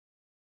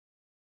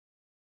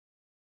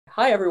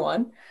Hi,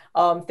 everyone.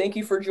 Thank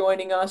you for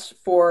joining us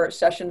for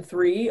session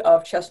 3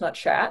 of Chestnut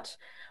Chat.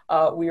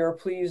 We are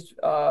pleased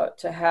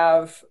to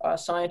have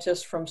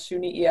scientists from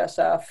SUNY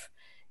ESF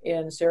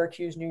in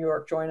Syracuse, New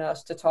York, join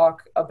us to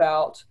talk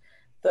about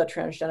the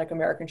transgenic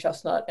American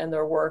chestnut and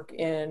their work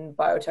in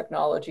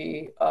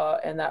biotechnology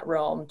and that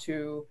realm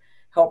to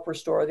help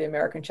restore the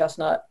American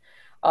chestnut.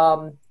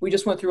 We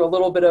just went through a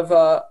little bit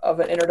of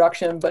an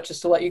introduction, but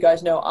just to let you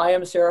guys know, I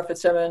am Sarah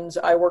Fitzsimmons.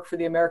 I work for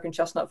the American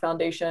Chestnut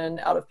Foundation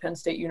out of Penn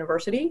State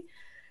University.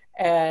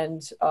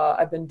 And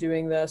I've been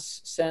doing this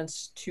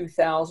since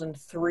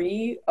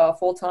 2003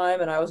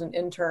 full-time, and I was an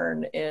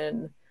intern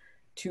in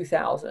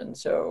 2000.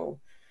 So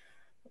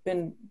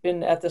been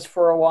at this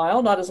for a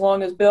while, not as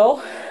long as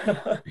Bill.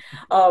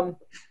 um,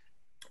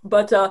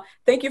 but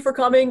thank you for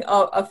coming.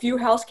 A few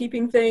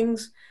housekeeping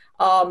things.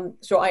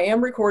 So I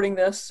am recording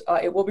this.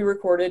 It will be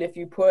recorded. If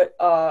you put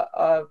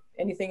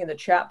anything in the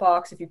chat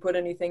box, if you put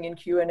anything in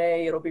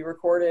Q&A, it'll be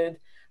recorded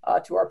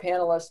to our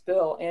panelists,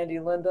 Bill, Andy,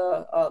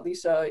 Linda,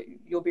 Lisa,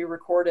 you'll be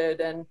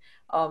recorded. And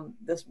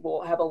this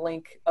will have a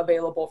link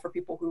available for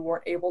people who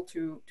weren't able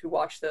to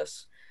watch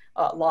this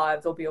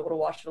live. They'll be able to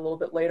watch it a little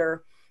bit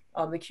later.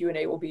 The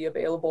Q&A will be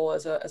available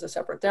as a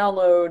separate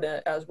download,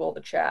 as will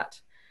the chat.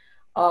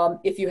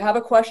 If you have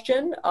a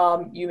question,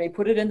 you may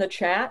put it in the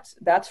chat.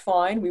 That's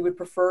fine. We would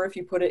prefer if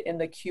you put it in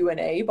the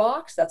Q&A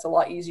box. That's a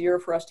lot easier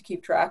for us to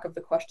keep track of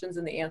the questions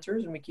and the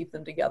answers, and we keep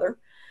them together.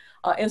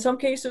 In some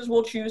cases,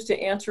 we'll choose to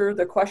answer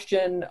the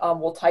question.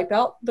 We'll type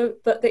out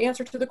the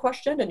answer to the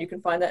question, and you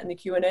can find that in the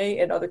Q&A.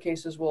 In other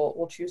cases,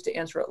 we'll choose to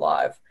answer it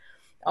live.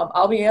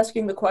 I'll be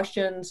asking the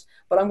questions,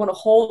 but I'm going to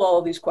hold all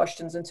of these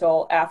questions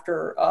until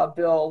after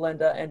Bill,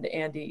 Linda, and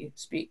Andy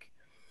speak.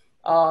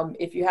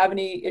 If you have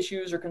any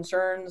issues or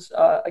concerns,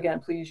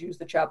 again, please use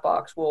the chat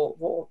box.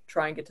 We'll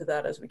try and get to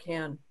that as we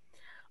can.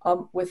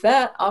 With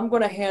that, I'm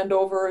going to hand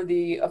over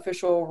the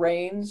official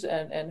reins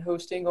and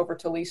hosting over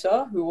to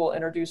Lisa, who will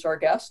introduce our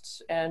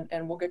guests, and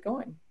we'll get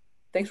going.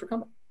 Thanks for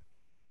coming.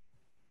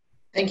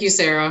 Thank you,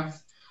 Sarah.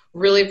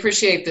 Really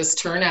appreciate this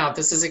turnout.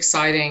 This is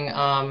exciting.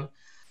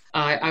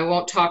 I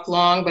won't talk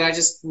long, but I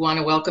just want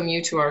to welcome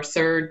you to our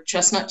third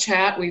Chestnut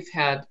Chat. We've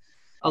had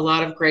a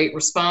lot of great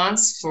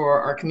response for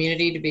our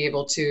community to be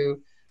able to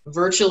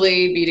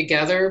virtually be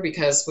together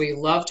because we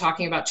love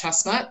talking about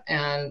chestnut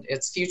and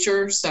its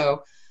future.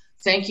 So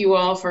thank you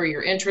all for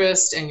your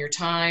interest and your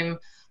time.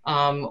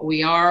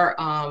 We are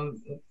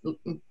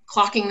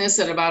clocking this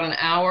at about an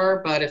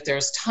hour, but if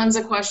there's tons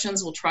of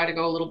questions, we'll try to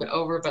go a little bit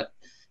over, but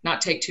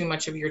not take too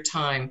much of your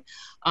time.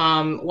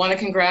 Want to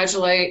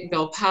congratulate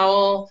Bill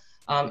Powell,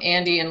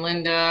 Andy and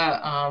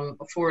Linda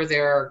for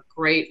their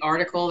great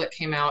article that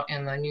came out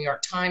in the New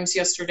York Times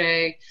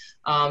yesterday.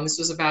 This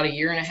was about 1.5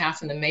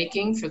 years in the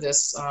making for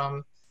this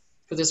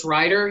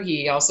writer.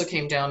 He also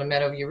came down to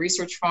Meadowview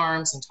Research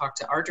Farms and talked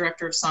to our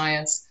director of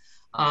science.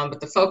 But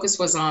the focus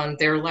was on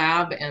their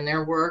lab and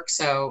their work.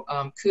 So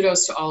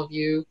kudos to all of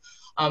you.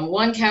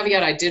 One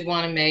caveat I did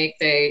want to make,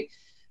 they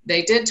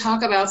did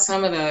talk about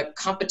some of the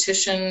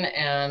competition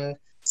and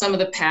some of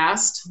the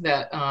past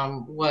that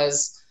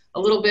was a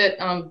little bit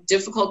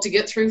difficult to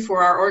get through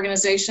for our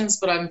organizations,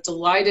 but I'm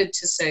delighted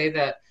to say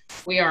that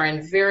we are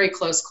in very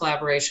close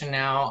collaboration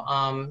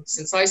now.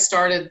 Since I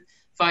started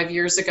 5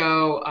 years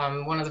ago,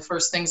 one of the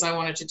first things I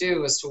wanted to do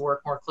was to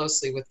work more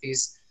closely with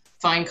these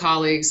fine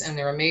colleagues and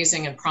their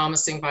amazing and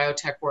promising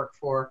biotech work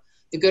for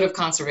the good of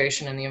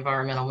conservation and the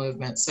environmental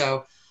movement.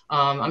 So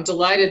I'm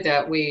delighted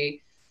that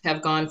we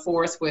have gone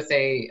forth with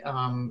a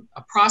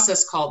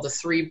process called the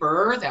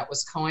 3-BRR that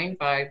was coined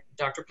by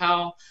Dr.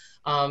 Powell.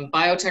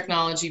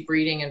 Biotechnology,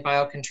 breeding, and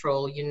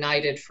biocontrol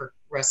united for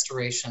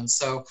restoration.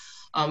 So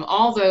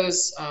all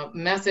those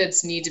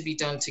methods need to be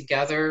done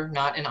together,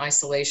 not in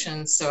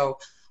isolation. So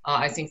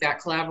I think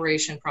that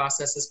collaboration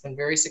process has been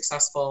very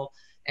successful,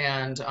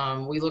 and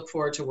we look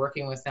forward to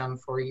working with them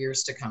for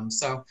years to come.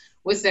 So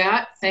with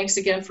that, thanks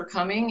again for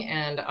coming,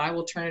 and I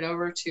will turn it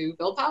over to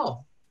Bill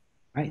Powell.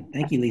 All right,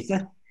 thank you,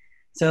 Lisa.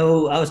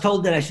 So I was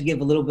told that I should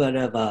give a little bit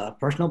of a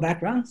personal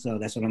background, so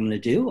that's what I'm going to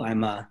do.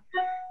 I'm a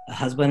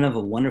husband of a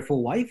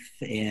wonderful wife,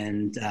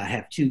 and I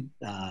have 2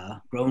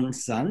 grown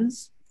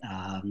sons,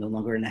 no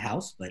longer in the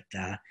house, but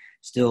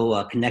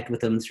still connect with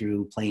them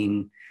through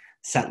playing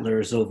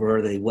settlers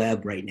over the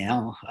web right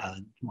now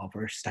while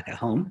we're stuck at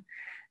home.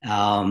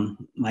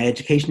 My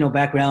educational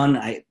background,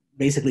 I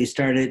basically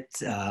started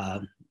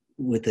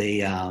with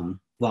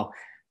well,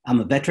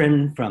 I'm a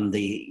veteran from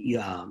the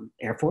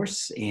Air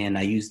Force, and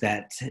I used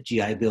that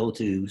GI Bill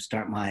to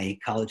start my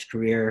college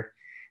career.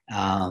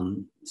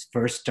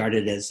 First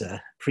started as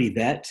a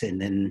pre-vet,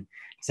 and then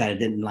decided I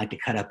didn't like to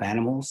cut up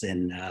animals,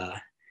 and I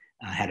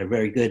had a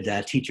very good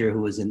teacher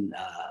who was in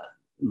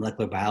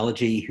molecular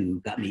biology who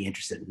got me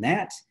interested in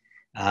that.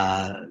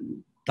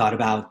 Thought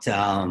about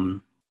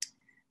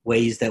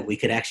ways that we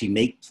could actually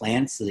make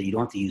plants so that you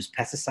don't have to use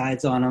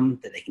pesticides on them,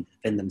 that they can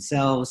defend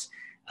themselves.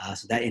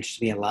 So that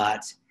interested me a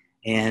lot.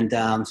 And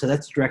so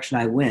that's the direction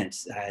I went.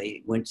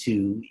 I went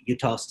to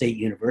Utah State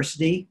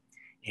University,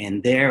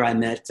 and there I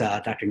met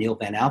Dr. Neil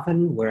Van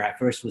Alphen, where I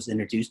first was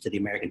introduced to the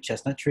American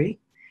chestnut tree.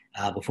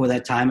 Before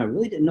that time, I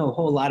really didn't know a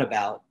whole lot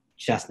about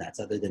chestnuts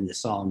other than the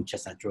song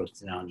 "Chestnut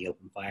Roasted on the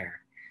Open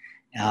Fire."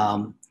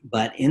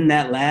 But in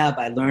that lab,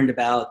 I learned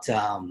about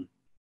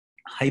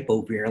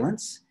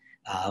hypovirulence,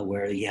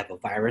 where you have a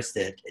virus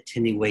that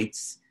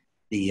attenuates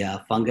the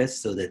fungus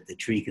so that the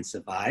tree can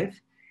survive.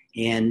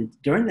 And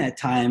during that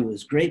time, it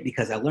was great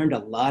because I learned a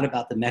lot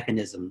about the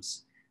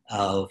mechanisms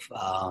of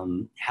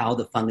how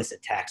the fungus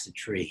attacks a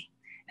tree.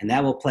 And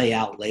that will play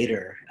out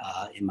later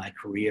in my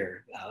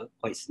career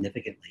quite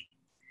significantly.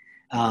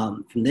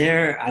 From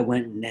there, I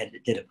went and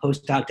did a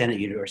postdoc down at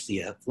the University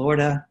of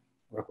Florida,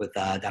 worked with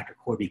Dr.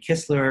 Corby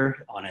Kistler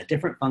on a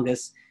different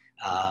fungus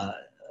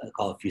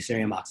called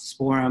Fusarium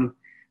oxysporum.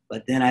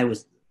 But then I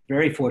was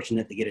very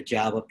fortunate to get a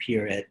job up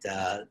here at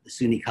the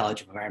SUNY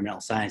College of Environmental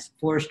Science and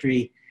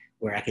Forestry,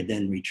 where I could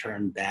then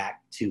return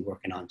back to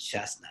working on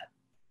chestnut.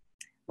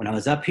 When I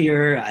was up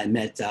here, I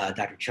met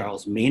Dr.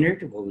 Charles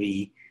Maynard, where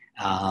we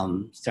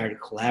started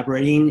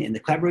collaborating. And the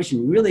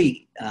collaboration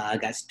really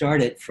got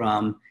started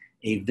from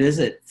a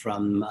visit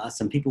from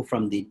some people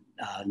from the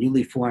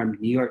newly formed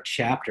New York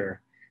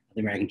chapter of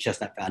the American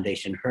Chestnut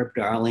Foundation, Herb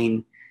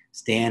Darling,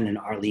 Stan, and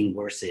Arlene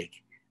Worsig.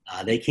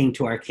 They came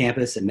to our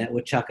campus and met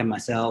with Chuck and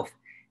myself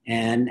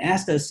and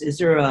asked us, is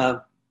there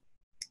a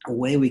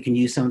way we can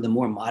use some of the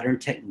more modern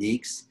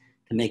techniques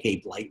to make a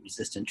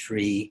blight-resistant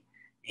tree?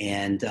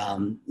 And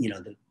you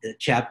know,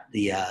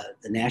 the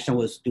National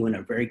was doing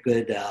a very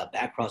good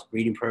backcross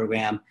breeding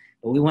program,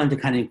 but we wanted to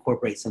kind of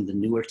incorporate some of the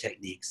newer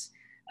techniques.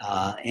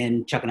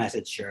 And Chuck and I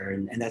said, sure.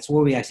 And that's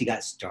where we actually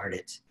got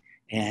started.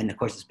 And of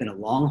course, it's been a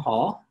long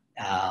haul.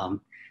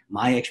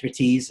 My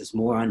expertise is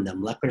more on the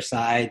molecular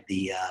side,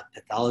 the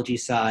pathology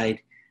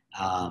side,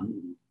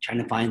 trying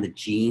to find the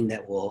gene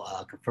that will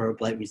confer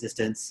blight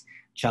resistance.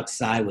 Chuck's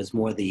side was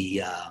more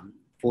the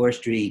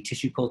forestry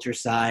tissue culture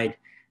side,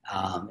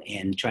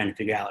 and trying to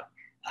figure out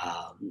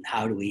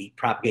how do we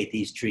propagate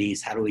these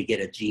trees? How do we get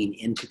a gene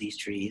into these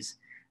trees?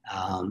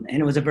 And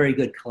it was a very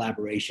good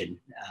collaboration.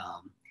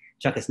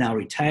 Chuck is now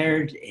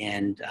retired,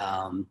 and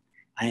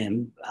I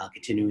am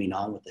continuing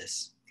on with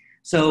this.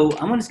 So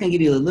I'm just going to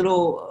give you a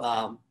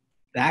little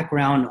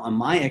background on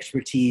my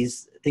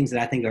expertise, things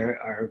that I think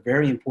are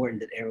very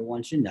important that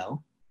everyone should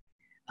know.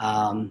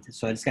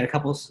 So I just got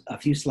a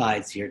few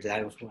slides here that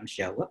I want to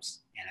show.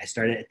 Whoops, and I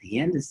started at the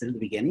end instead of the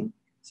beginning.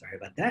 Sorry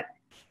about that.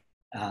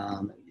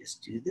 Let me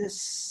just do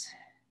this.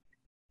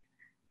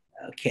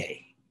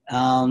 Okay.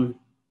 Let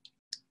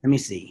me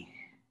see.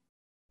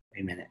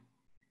 Wait a minute.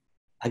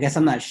 I guess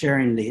I'm not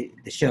sharing the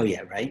show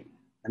yet, right?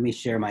 Let me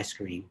share my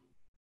screen.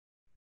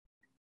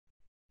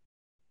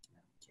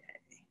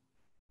 Okay.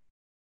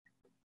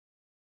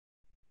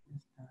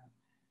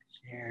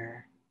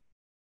 Share.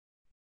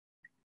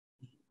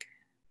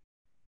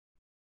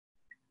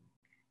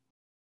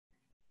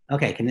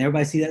 Okay, can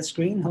everybody see that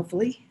screen,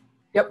 hopefully?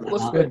 Yep,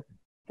 looks good.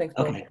 Thanks,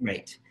 Bill. Okay,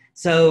 great.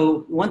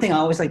 So one thing I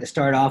always like to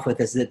start off with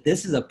is that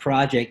this is a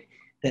project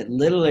that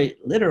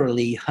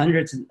literally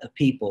hundreds of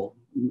people,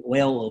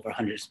 well over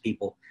hundreds of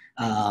people,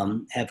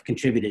 have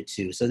contributed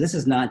to. So this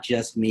is not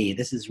just me.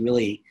 This is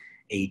really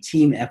a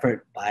team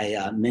effort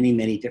by many,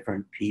 many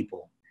different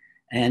people.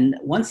 And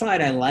one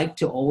slide I like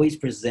to always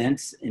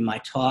present in my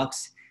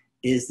talks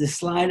is this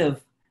slide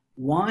of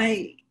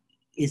why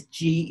is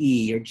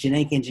GE, or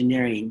genetic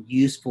engineering,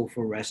 useful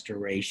for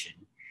restoration?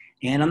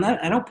 And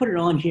I don't put it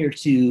on here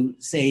to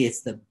say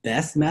it's the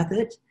best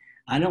method.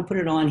 I don't put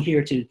it on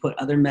here to put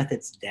other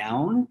methods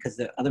down, because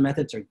the other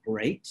methods are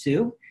great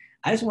too.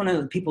 I just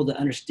want people to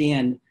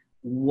understand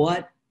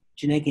what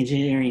genetic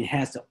engineering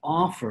has to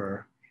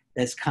offer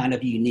that's kind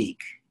of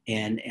unique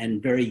and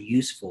very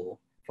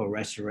useful for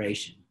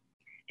restoration.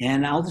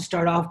 And I'll just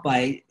start off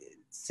by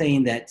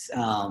saying that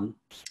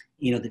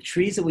you know, the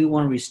trees that we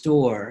want to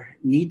restore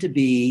need to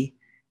be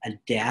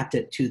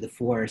adapted to the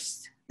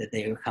forest that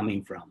they are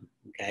coming from.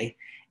 Okay,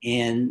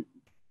 and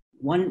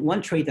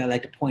one trait that I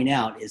like to point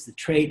out is the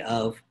trait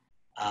of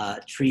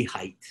tree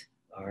height.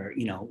 Or,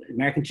 you know,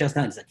 American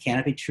chestnut is a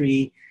canopy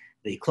tree.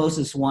 The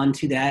closest one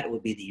to that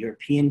would be the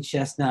European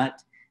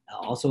chestnut,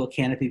 also a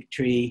canopy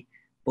tree.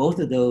 Both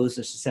of those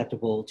are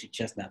susceptible to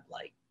chestnut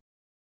blight.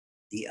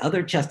 The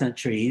other chestnut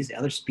trees,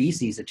 other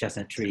species of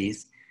chestnut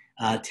trees,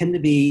 tend to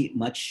be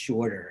much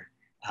shorter,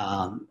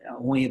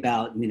 only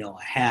about, you know,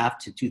 a half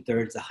to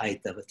 2/3 the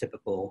height of a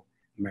typical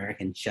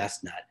American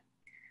chestnut.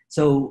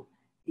 So,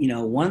 you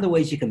know, one of the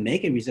ways you can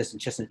make a resistant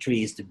chestnut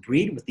tree is to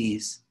breed with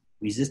these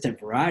resistant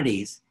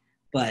varieties,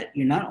 but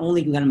you're not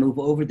only going to move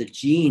over the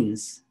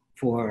genes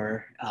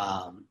for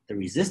the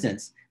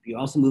resistance, but you're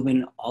also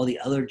moving all the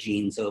other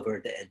genes over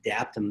to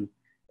adapt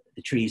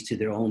the trees to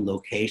their own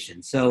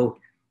location. So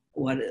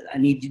what I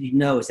need you to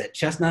know is that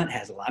chestnut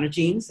has a lot of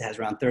genes. It has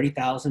around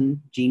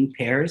 30,000 gene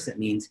pairs. That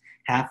means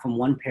half from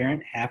one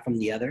parent, half from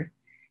the other.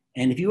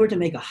 And if you were to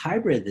make a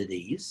hybrid of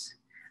these,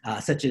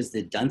 such as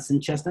the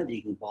Dunstan chestnut that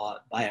you can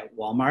buy at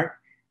Walmart,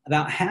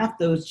 about half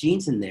those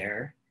genes in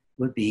there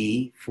would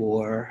be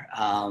for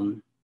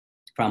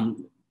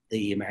from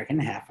the American,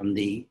 half from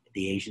the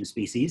Asian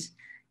species.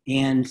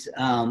 And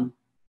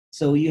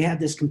so you have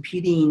this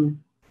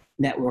competing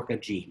network of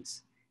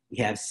genes.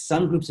 You have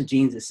some groups of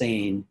genes that are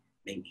saying,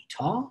 make me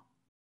tall,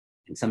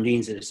 and some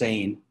genes that are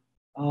saying,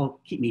 oh,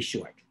 keep me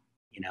short,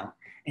 you know?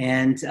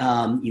 And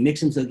you mix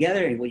them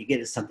together, and what you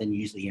get is something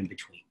usually in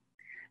between.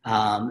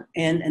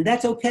 And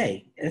that's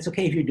okay. That's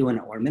okay if you're doing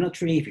an ornamental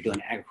tree, if you're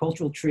doing an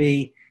agricultural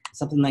tree,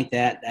 something like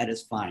that, that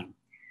is fine.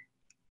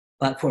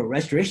 But for a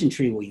restoration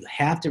tree where you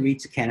have to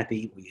reach the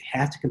canopy, where you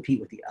have to compete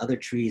with the other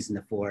trees in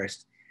the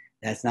forest,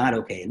 that's not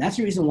okay. And that's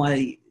the reason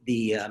why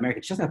the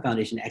American Chestnut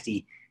Foundation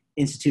actually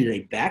instituted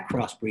a back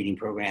cross breeding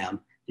program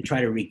to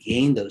try to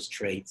regain those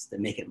traits that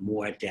make it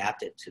more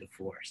adapted to the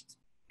forest,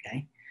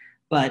 okay?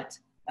 But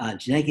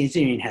genetic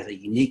engineering has a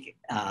unique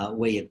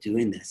way of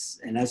doing this.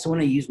 And I just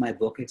want to use my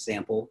book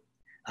example.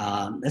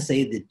 Let's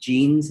say the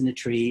genes in the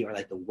tree are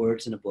like the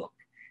words in a book.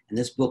 And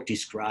this book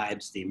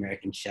describes the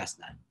American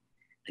chestnut.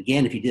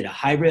 Again, if you did a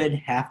hybrid,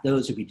 half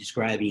those would be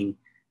describing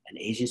an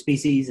Asian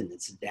species and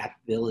its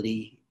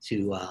adaptability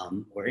to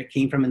where it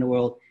came from in the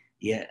world.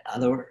 The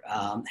other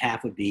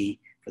half would be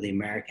for the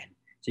American.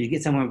 So you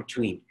get somewhere in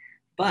between.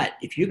 But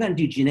if you're going to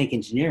do genetic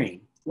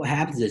engineering, what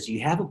happens is you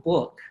have a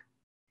book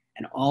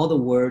and all the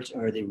words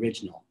are the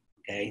original,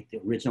 okay? The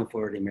original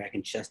for the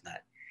American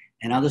chestnut.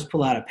 And I'll just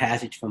pull out a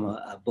passage from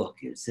a book.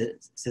 It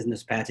says in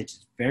this passage,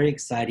 it's very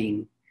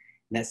exciting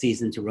in that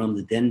season to roam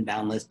the then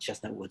boundless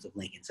chestnut woods of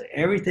Lincoln. So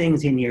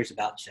everything's in here is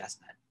about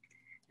chestnut.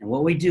 And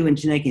what we do in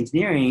genetic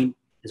engineering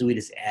is we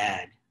just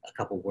add a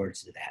couple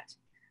words to that.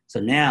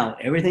 So now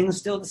everything is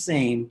still the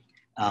same,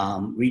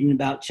 reading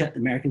about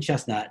American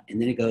chestnut,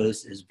 and then it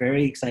goes, is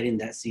very exciting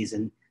that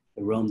season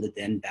to roam the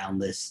then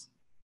boundless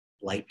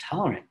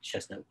blight-tolerant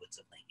chestnut woods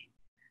of Lincoln.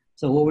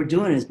 So what we're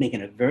doing is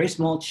making a very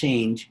small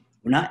change.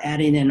 We're not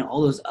adding in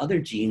all those other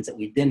genes that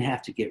we then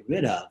have to get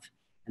rid of,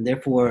 and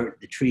therefore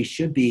the tree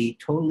should be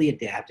totally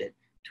adapted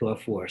to our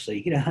forest. So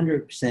you get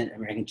 100%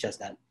 American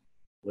chestnut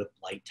with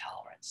blight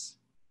tolerance.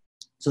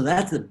 So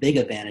that's the big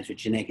advantage with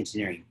genetic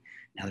engineering.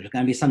 Now there's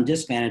going to be some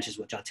disadvantages,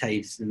 which I'll tell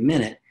you just in a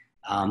minute,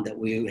 that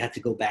we have to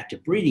go back to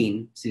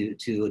breeding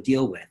to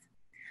deal with.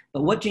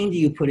 But what gene do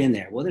you put in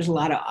there? Well, there's a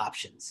lot of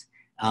options.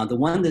 The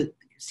one that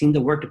seemed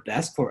to work the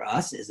best for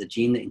us is a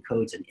gene that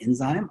encodes an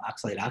enzyme,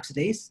 oxalate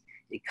oxidase.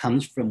 It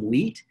comes from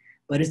wheat,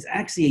 but it's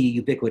actually a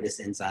ubiquitous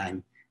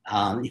enzyme.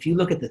 If you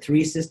look at the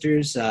three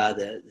sisters,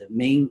 the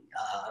main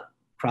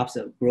crops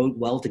that grow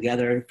well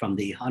together from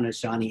the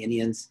Haudenosaunee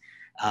Indians,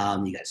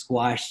 you got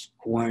squash,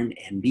 corn,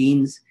 and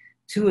beans.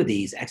 Two of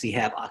these actually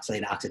have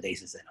oxalate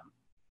oxidases in them.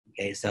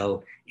 Okay,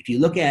 so if you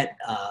look at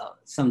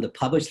some of the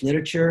published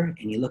literature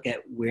and you look at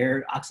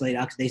where oxalate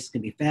oxidases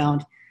can be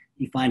found,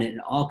 you find it in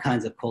all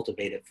kinds of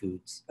cultivated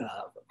foods,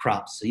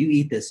 crops. So you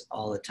eat this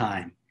all the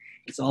time.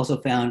 It's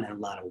also found in a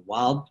lot of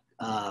wild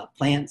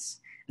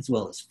plants, as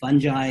well as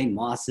fungi,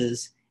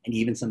 mosses, and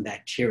even some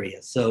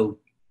bacteria. So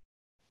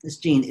this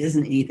gene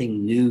isn't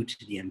anything new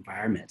to the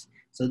environment.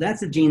 So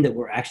that's the gene that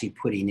we're actually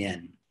putting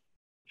in.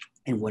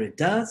 And what it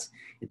does,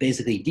 it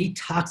basically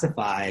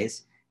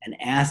detoxifies an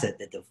acid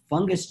that the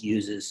fungus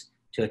uses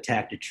to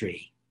attack the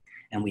tree.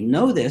 And we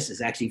know this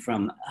is actually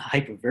from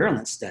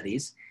hypervirulence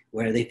studies,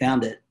 where they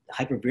found that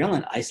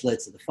hypervirulent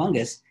isolates of the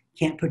fungus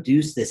can't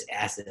produce this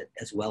acid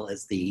as well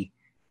as the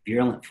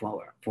virulent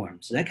form.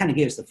 So that kind of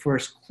gives the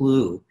first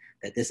clue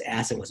that this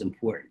acid was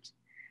important.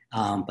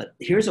 But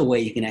here's a way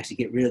you can actually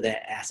get rid of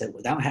that acid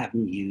without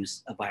having to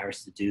use a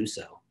virus to do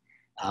so.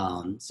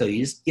 So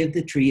you just give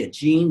the tree a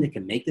gene that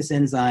can make this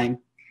enzyme.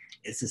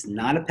 This is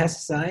not a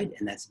pesticide,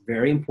 and that's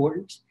very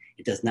important.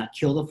 It does not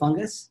kill the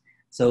fungus.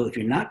 So if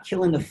you're not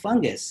killing the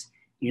fungus,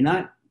 you're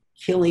not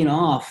killing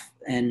off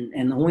and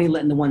only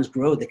letting the ones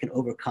grow that can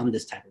overcome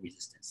this type of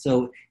resistance.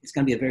 So it's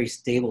going to be a very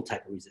stable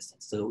type of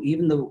resistance. So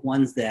even the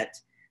ones that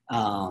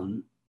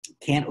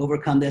can't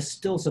overcome this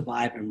still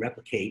survive and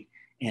replicate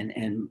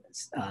and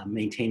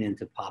maintain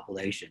into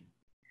population.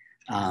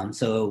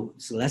 So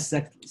that's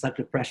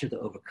selective pressure to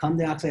overcome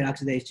the oxalate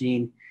oxidase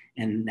gene,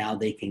 and now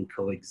they can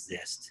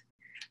coexist.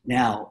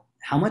 Now,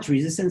 how much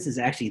resistance is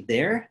actually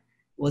there?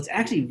 Well, it's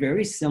actually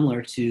very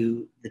similar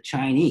to the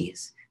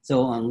Chinese.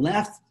 So on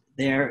left,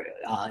 there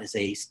is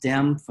a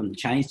stem from the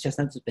Chinese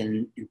chestnut that's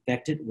been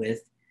infected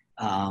with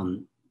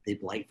the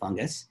blight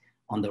fungus.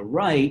 On the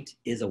right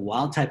is a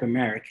wild type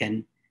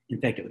American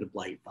infected with a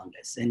blight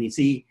fungus. And you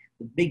see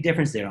the big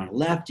difference there. On the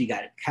left, you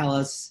got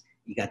callus,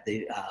 you got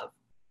the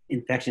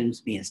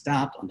infections being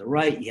stopped. On the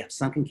right, you have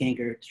sunken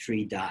canker, the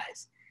tree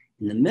dies.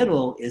 In the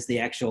middle is the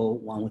actual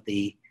one with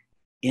the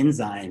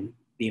enzyme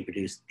being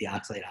produced, the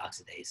oxalate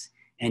oxidase.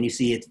 And you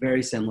see it's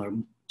very similar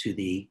to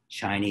the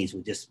Chinese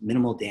with just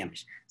minimal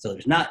damage. So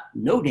there's not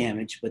no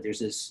damage, but there's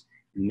this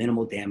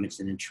minimal damage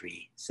and the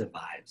tree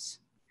survives.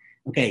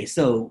 Okay,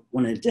 so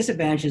one of the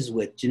disadvantages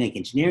with genetic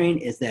engineering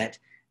is that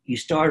you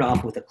start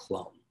off with a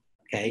clone,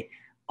 okay?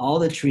 All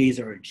the trees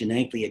are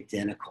genetically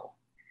identical.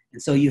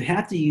 And so you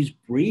have to use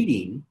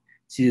breeding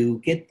to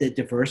get the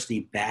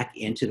diversity back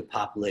into the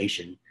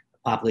population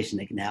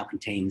that now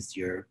contains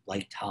your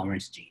blight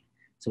tolerance gene.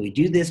 So we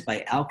do this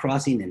by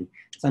outcrossing, and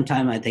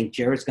sometime I think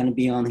Jared's going to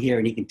be on here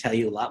and he can tell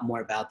you a lot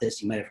more about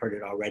this. You might have heard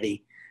it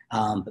already.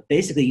 But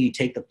basically you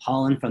take the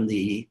pollen from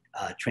the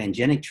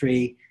transgenic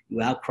tree, you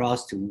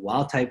outcross to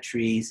wild type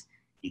trees,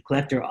 you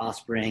collect their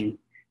offspring.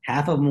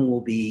 Half of them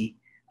will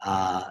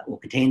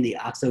contain the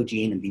oxo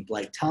gene and be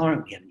blight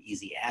tolerant. We have an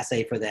easy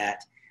assay for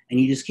that. And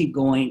you just keep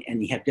going,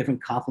 and you have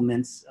different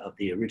complements of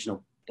the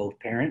original both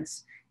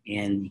parents,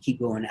 and you keep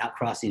going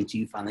outcrossing until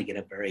you finally get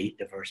a very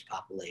diverse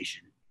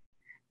population.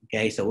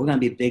 Okay, so we're going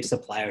to be big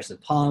suppliers of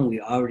pollen.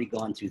 We've already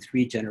gone through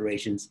 3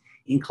 generations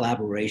in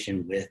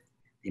collaboration with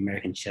the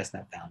American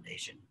Chestnut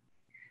Foundation.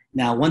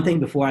 Now, one thing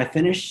before I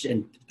finish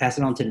and pass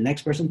it on to the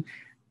next person,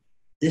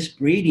 this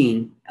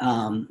breeding,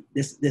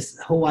 this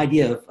whole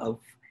idea of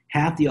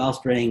half the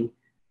offspring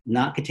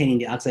not containing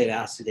the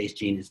oxidase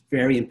gene is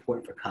very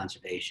important for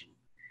conservation.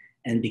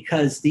 And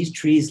because these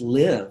trees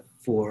live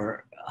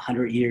for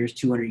 100 years,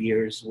 200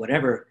 years,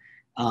 whatever,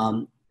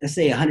 let's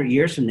say 100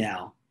 years from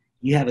now,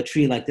 you have a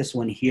tree like this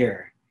one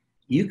here.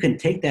 You can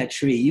take that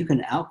tree, you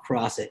can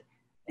outcross it,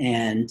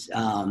 and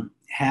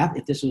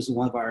if this was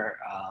one of our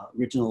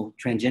original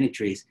transgenic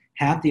trees,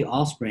 half the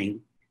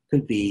offspring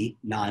could be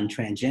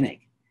non-transgenic.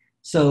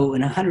 So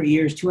in 100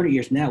 years, 200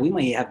 years from now, we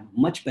might have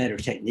much better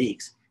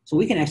techniques. So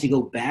we can actually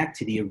go back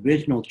to the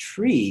original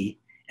tree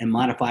and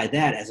modify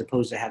that, as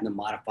opposed to having to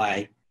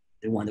modify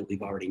the one that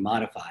we've already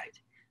modified.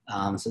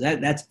 So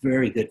that's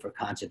very good for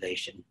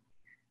conservation.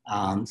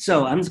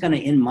 So I'm just going to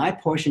end my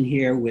portion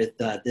here with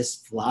this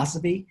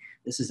philosophy.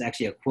 This is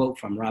actually a quote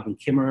from Robin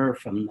Kimmerer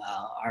from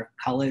our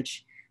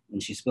college when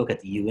she spoke at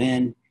the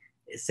UN.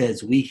 It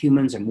says, "We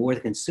humans are more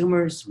than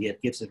consumers. We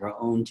have gifts of our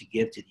own to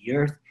give to the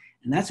earth."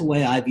 And that's the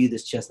way I view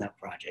this Chestnut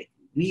project.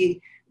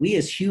 We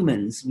as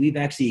humans, we've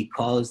actually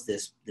caused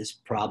this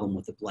problem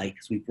with the blight,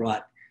 because we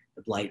brought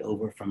the blight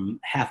over from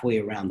halfway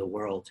around the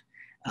world.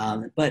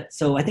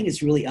 So I think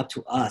it's really up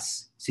to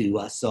us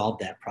to solve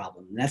that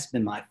problem. And that's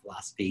been my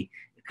philosophy,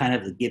 kind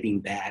of the giving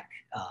back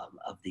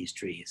of these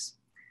trees.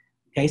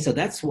 Okay, so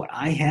that's what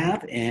I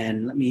have.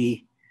 And let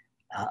me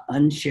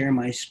unshare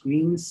my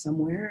screen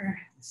somewhere.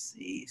 Let's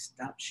see,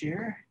 stop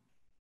share.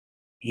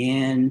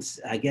 And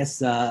I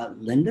guess,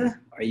 Linda,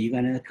 are you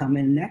gonna come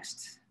in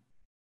next?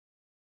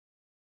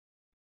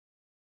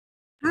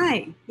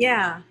 Hi,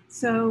 yeah.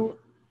 So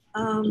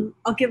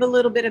I'll give a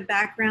little bit of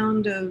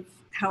background of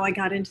how I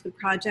got into the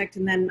project,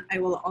 and then I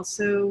will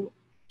also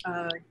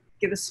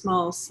give a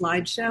small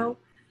slideshow.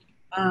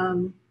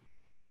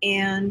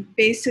 And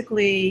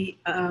basically,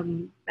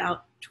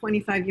 about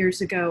 25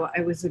 years ago,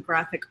 I was a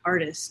graphic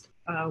artist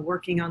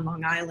working on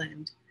Long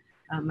Island.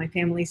 My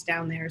family's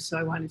down there, so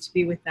I wanted to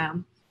be with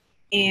them.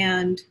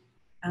 And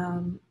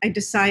I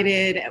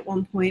decided at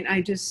one point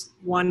I just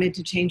wanted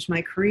to change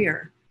my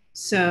career.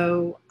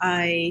 So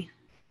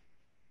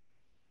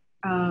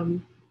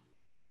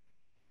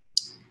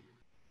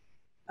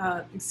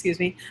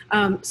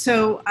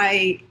so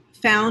I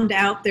found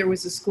out there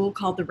was a school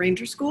called the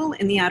Ranger School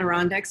in the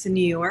Adirondacks in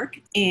New York,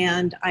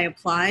 and I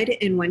applied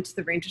and went to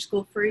the Ranger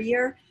School for a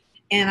year.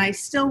 And I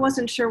still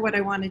wasn't sure what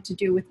I wanted to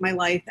do with my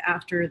life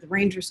after the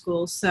Ranger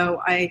School,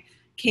 so I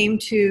came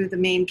to the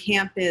main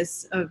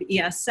campus of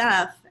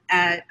ESF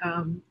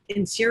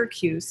in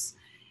Syracuse,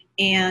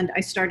 and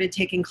I started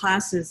taking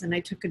classes, and I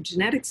took a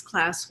genetics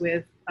class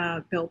with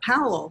Bill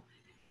Powell,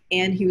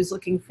 and he was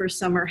looking for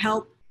summer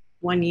help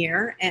one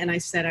year, and I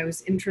said I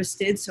was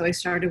interested, so I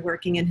started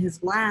working in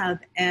his lab,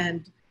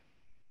 and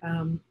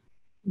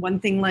one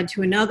thing led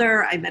to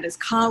another. I met his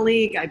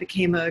colleague. I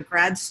became a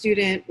grad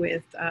student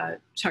with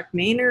Chuck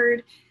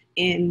Maynard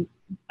in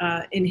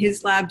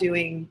his lab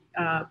doing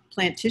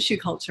plant tissue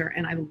culture,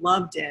 and I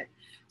loved it.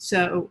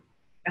 So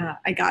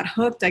I got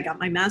hooked. I got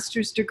my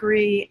master's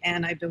degree,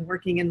 and I've been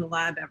working in the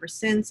lab ever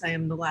since. I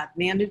am the lab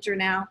manager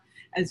now.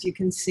 As you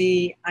can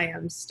see, I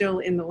am still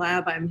in the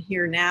lab. I'm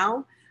here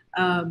now.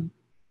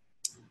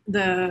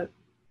 The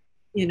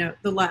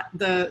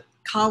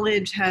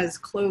college has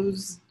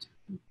closed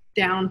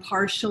down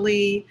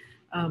partially.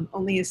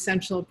 Only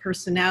essential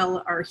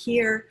personnel are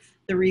here.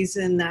 The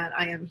reason that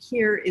I am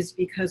here is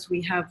because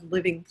we have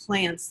living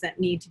plants that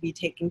need to be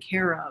taken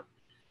care of.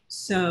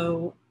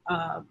 So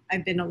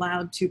I've been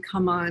allowed to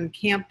come on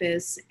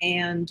campus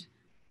and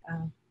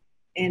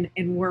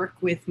work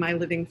with my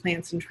living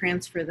plants and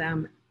transfer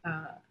them.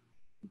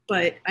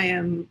 But I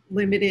am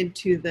limited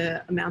to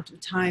the amount of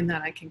time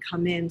that I can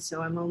come in.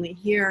 So I'm only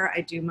here,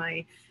 I do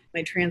my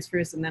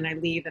transfers, and then I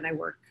leave and I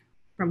work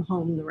from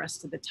home the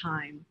rest of the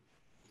time.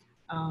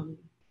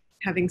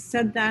 Having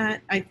said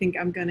that, I think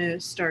I'm gonna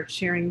start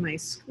sharing my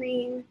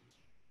screen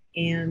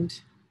and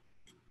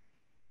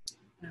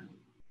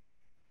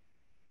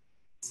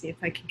see if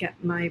I can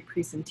get my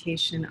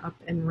presentation up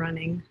and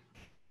running.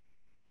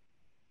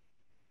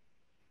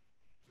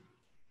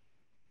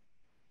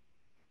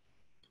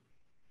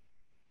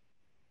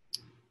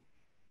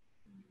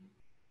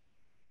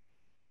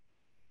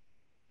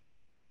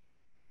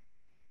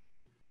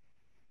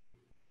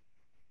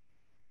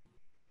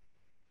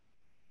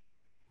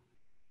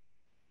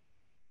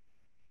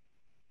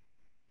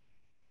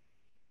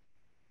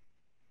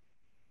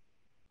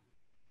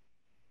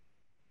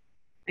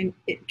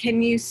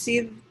 Can you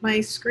see my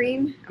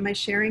screen? Am I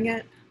sharing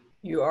it?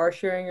 You are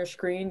sharing your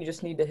screen. You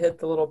just need to hit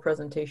the little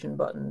presentation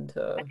button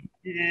to.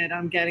 And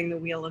I'm getting the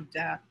wheel of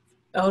death.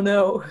 Oh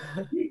no.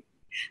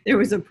 There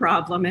was a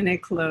problem and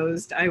it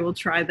closed. I will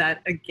try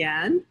that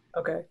again.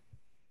 Okay.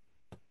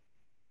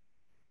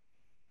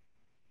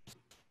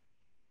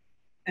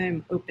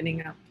 I'm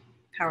opening up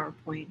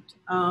PowerPoint.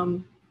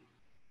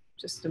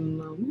 Just a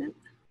moment.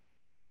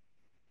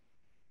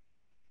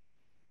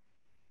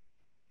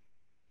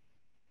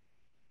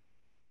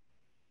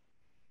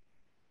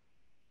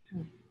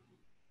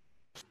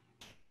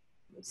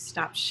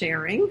 Stop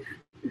sharing.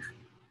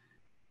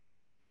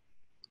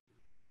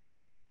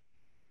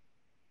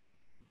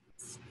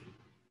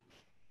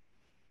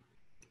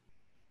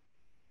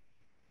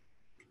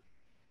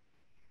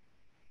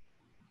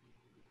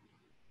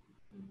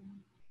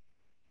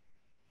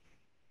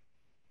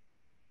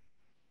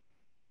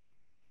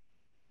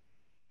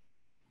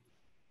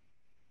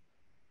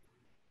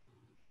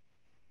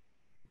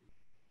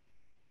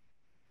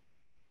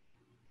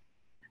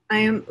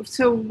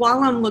 So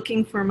while I'm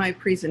looking for my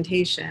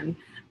presentation,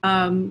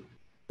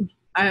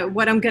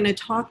 what I'm going to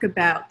talk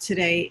about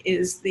today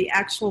is the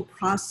actual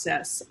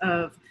process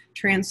of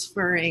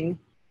transferring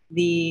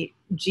the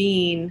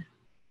gene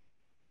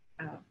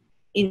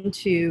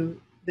into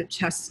the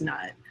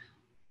chestnut.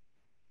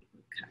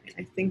 Okay,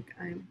 I think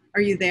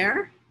are you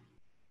there?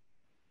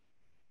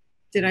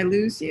 Did I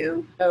lose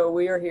you? Oh,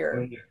 we are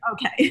here.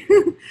 Okay.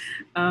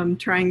 I'm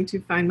trying to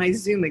find my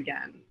Zoom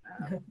again.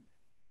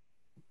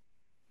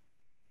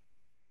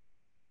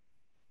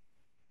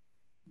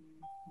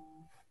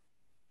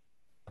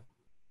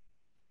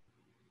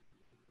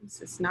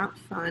 This is not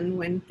fun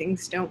when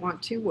things don't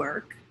want to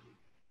work.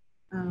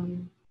 I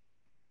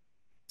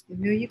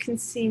know you can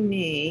see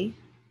me.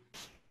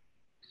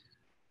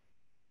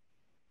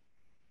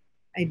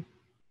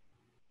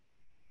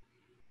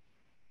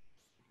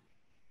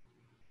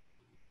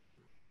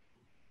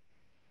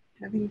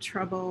 Having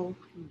trouble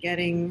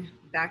getting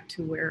back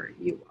to where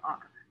you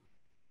are.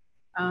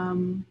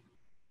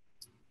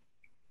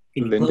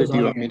 Linda, do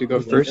you want me to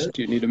go first?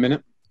 Do you need a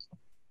minute?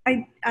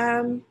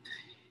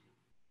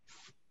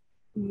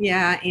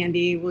 Yeah,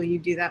 Andy, will you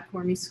do that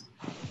for me?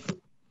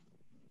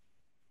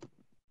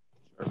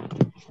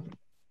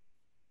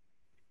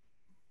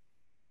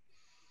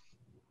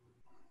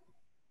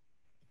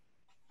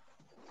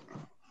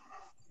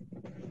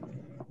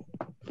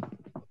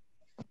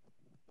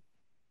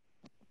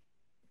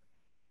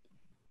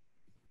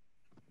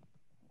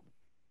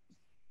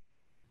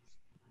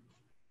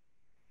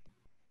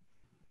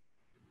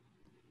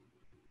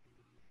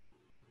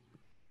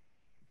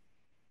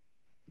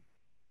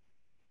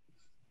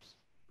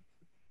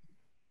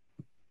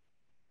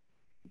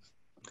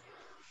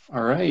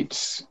 All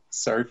right.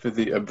 Sorry for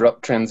the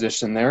abrupt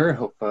transition there.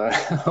 Hope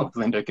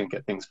Linda can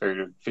get things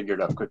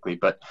figured out quickly.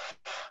 But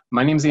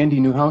my name's Andy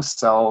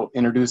Newhouse. I'll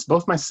introduce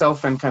both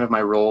myself and kind of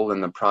my role in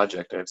the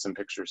project. I have some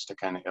pictures to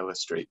kind of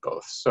illustrate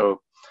both.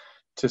 So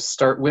to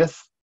start with,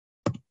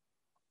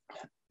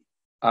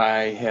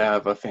 I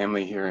have a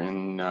family here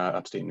in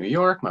upstate New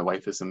York. My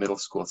wife is a middle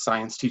school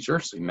science teacher,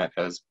 so we met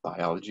as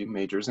biology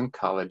majors in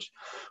college.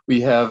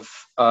 We have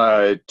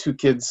two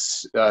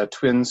kids,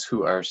 twins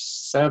who are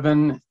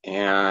 7,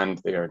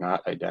 and they are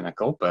not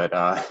identical, but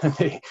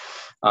they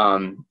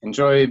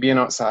enjoy being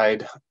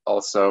outside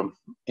also.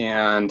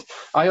 And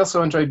I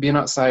also enjoyed being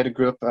outside. I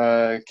grew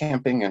up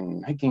camping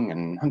and hiking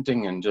and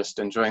hunting and just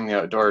enjoying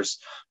the outdoors,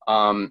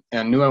 and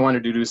knew I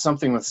wanted to do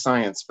something with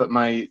science. But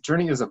my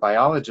journey as a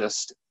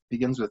biologist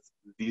begins with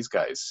these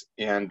guys,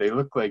 and they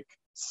look like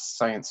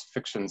science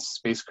fiction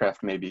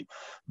spacecraft maybe,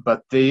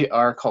 but they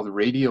are called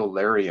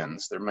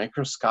radiolarians. They're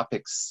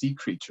microscopic sea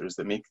creatures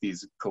that make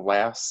these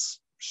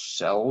glass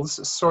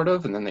shells, sort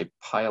of, and then they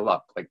pile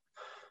up like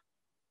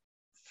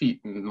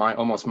feet,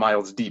 almost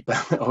miles deep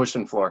on the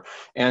ocean floor.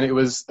 And it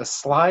was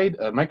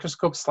a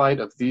microscope slide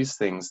of these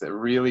things that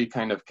really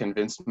kind of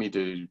convinced me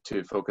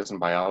to focus on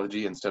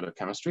biology instead of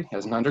chemistry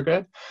as an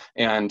undergrad.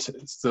 And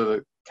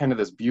so kind of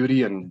this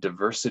beauty and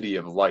diversity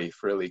of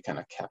life really kind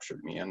of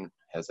captured me and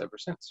has ever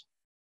since.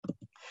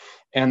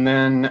 And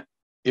then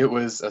it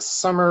was a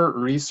summer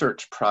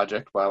research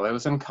project while I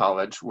was in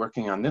college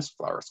working on this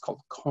flower. It's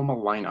called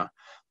Comalina.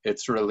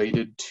 It's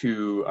related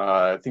to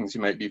things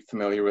you might be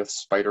familiar with,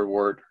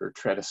 spiderwort or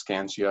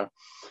tradescantia.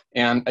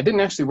 And I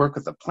didn't actually work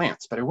with the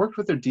plants, but I worked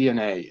with their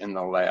DNA in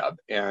the lab.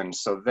 And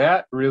so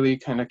that really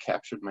kind of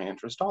captured my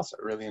interest also.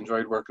 I really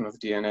enjoyed working with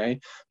DNA,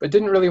 but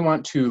didn't really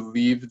want to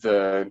leave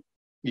the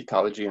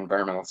ecology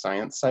environmental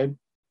science side.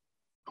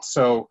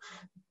 So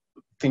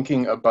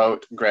thinking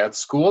about grad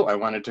school, I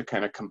wanted to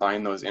kind of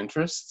combine those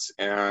interests,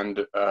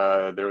 and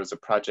there was a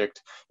project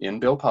in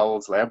Bill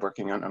Powell's lab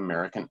working on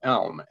American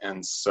elm,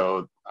 and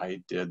so I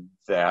did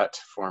that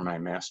for my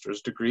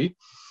master's degree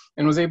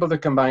and was able to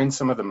combine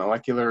some of the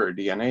molecular or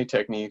DNA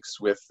techniques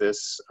with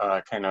this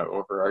kind of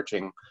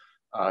overarching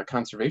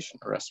conservation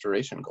or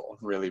restoration goal.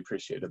 Really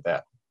appreciated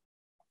that.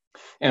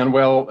 And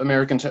while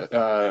American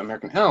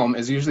elm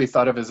is usually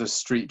thought of as a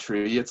street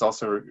tree, it's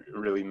also a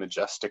really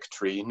majestic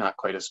tree, not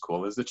quite as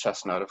cool as the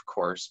chestnut, of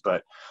course,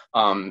 but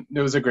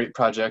it was a great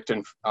project,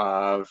 and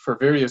for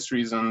various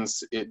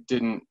reasons, it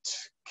didn't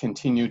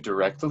continue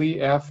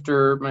directly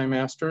after my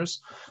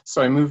master's.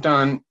 So I moved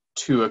on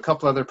to a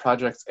couple other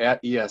projects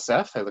at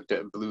ESF. I looked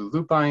at blue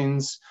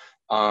lupines,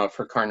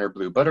 for Carner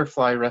blue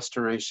butterfly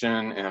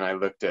restoration, and I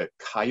looked at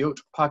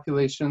coyote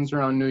populations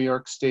around New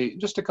York State,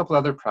 just a couple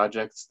other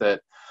projects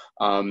that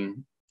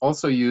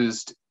also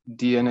used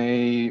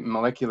DNA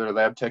molecular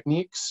lab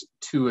techniques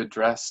to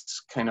address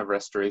kind of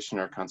restoration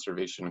or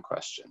conservation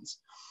questions.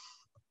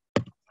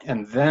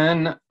 And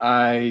then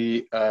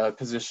I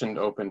position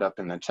opened up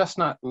in the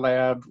Chestnut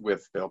lab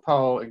with Bill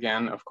Powell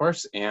again, of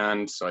course.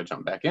 And so I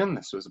jumped back in.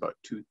 This was about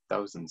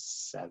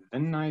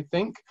 2007, I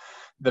think,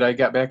 that I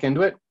got back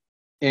into it,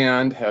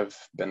 and have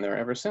been there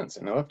ever since,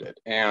 and I loved it.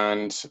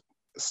 And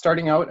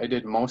starting out, I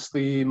did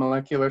mostly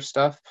molecular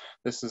stuff.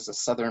 This is a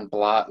southern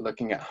blot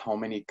looking at how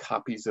many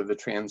copies of the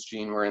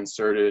transgene were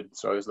inserted.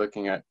 So I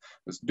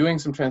was doing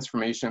some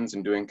transformations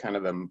and doing kind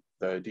of the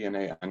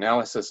DNA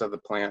analysis of the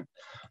plant.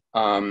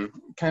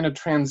 Kind of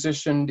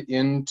transitioned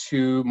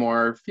into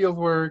more field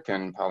work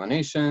and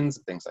pollinations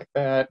and things like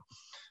that.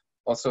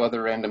 Also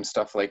other random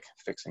stuff like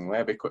fixing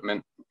lab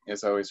equipment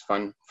is always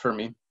fun for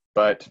me.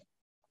 But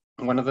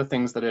one of the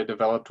things that I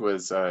developed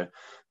was a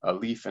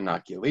leaf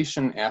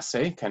inoculation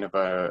assay, kind of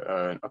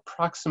an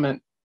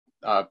approximate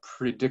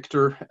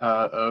predictor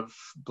of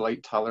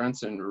blight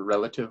tolerance and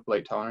relative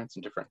blight tolerance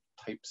in different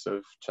types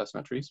of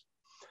chestnut trees.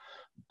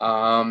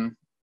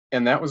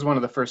 And that was one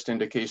of the first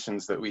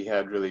indications that we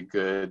had really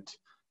good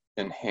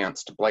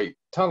enhanced blight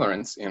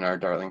tolerance in our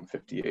Darling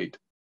 58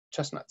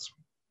 chestnuts.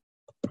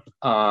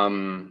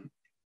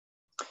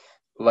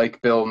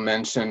 Like Bill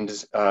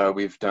mentioned,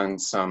 we've done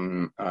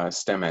some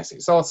stem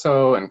assays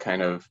also, and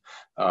kind of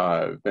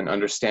been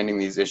understanding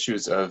these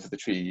issues of the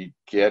tree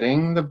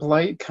getting the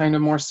blight, kind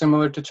of more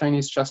similar to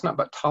Chinese chestnut,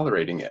 but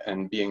tolerating it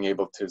and being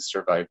able to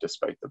survive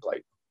despite the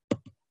blight.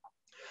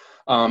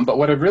 But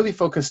what I've really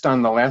focused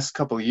on the last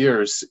couple of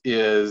years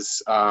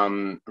is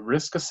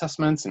risk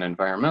assessments and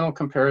environmental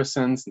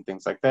comparisons and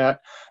things like that.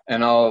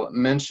 And I'll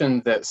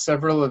mention that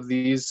several of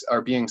these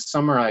are being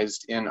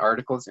summarized in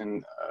articles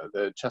in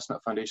the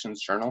Chestnut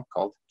Foundation's journal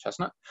called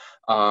Chestnut.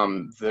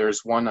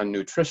 There's one on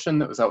nutrition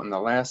that was out in the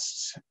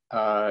last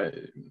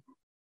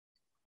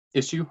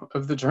issue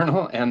of the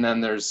journal, and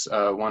then there's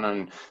one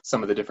on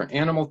some of the different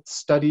animal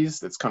studies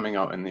that's coming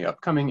out in the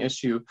upcoming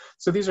issue.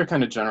 So these are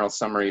kind of general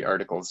summary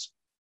articles.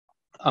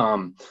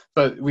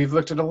 But we've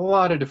looked at a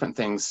lot of different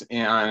things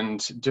and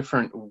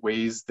different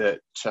ways that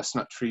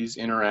chestnut trees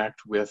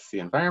interact with the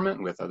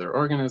environment, with other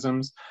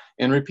organisms.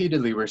 And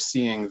repeatedly, we're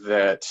seeing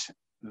that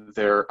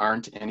there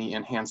aren't any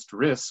enhanced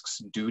risks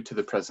due to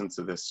the presence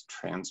of this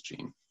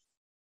transgene.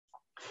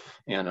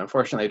 And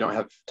unfortunately, I don't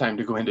have time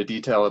to go into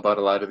detail about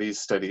a lot of these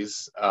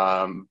studies,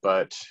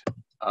 but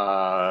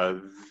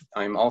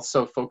I'm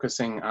also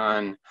focusing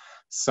on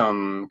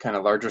some kind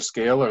of larger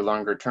scale or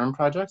longer term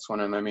projects. One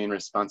of my main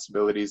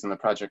responsibilities in the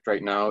project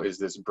right now is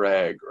this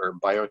BRAG, or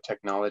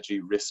Biotechnology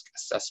Risk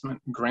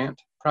Assessment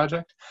Grant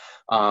project,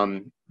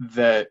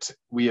 that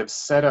we have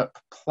set up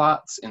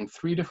plots in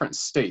 3 different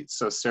states.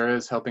 So Sarah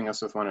is helping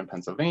us with one in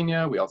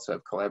Pennsylvania. We also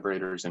have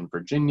collaborators in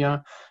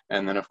Virginia,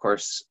 and then of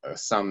course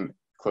some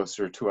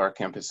closer to our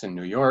campus in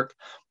New York.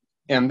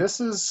 And this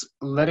is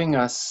letting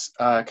us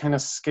kind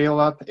of scale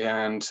up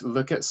and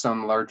look at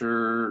some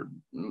larger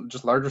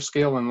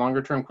scale and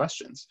longer term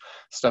questions,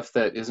 stuff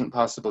that isn't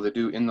possible to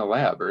do in the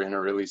lab or in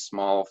a really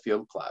small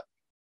field plot.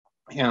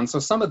 And so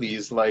some of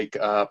these, like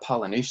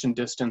pollination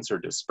distance or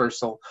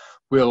dispersal,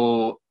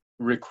 will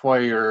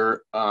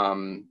require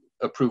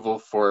approval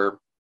for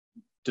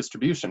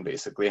distribution,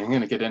 basically. I'm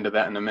going to get into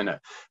that in a minute.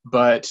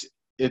 But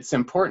it's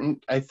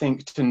important, I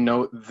think, to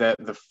note that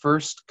the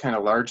first kind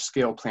of large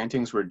scale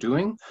plantings we're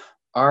doing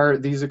are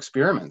these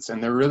experiments,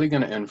 and they're really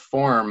going to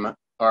inform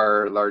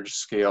our large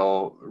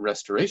scale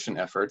restoration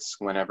efforts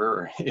whenever,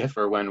 or if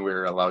or when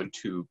we're allowed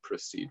to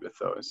proceed with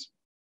those.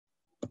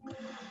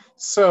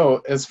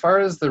 So as far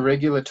as the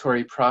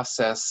regulatory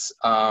process,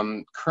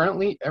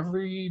 currently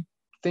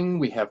everything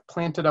we have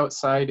planted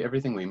outside,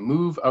 everything we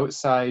move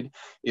outside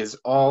is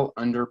all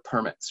under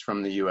permits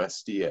from the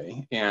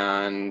USDA.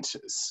 And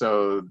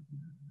so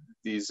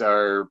these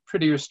are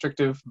pretty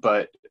restrictive,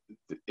 but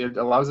it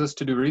allows us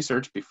to do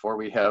research before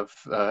we have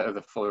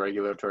the full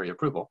regulatory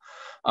approval.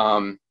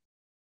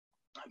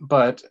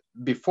 But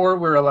before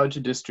we're allowed to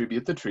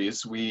distribute the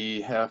trees,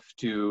 we have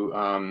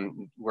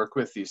to work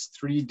with these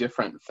 3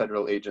 different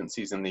federal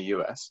agencies in the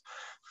US.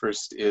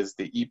 First is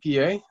the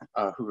EPA,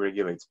 who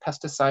regulates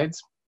pesticides.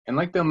 And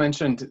like Bill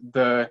mentioned,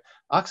 the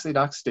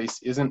oxalidoxidase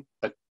isn't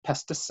a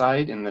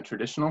pesticide in the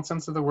traditional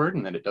sense of the word,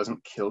 in that it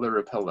doesn't kill or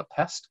repel the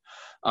pest,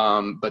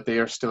 but they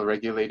are still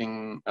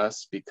regulating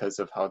us because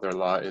of how their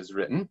law is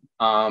written.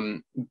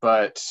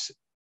 But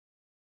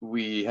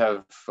we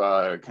have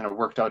kind of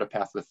worked out a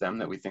path with them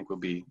that we think will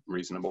be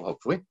reasonable,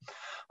 hopefully.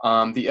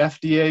 The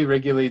FDA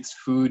regulates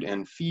food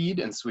and feed,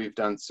 and so we've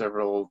done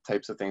several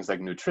types of things like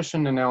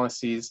nutrition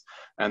analyses,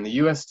 and the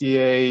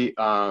USDA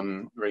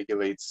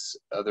regulates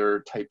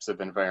other types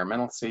of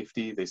environmental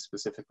safety. They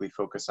specifically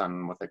focus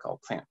on what they call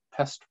plant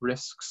pest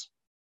risks.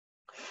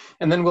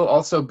 And then we'll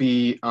also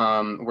be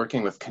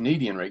working with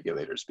Canadian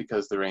regulators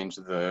because the range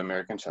of the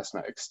American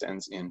chestnut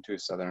extends into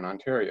southern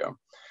Ontario.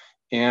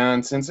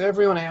 And since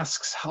everyone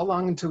asks how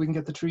long until we can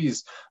get the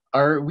trees,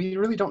 we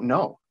really don't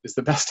know is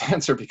the best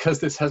answer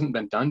because this hasn't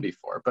been done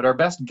before. But our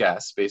best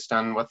guess, based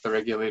on what the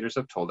regulators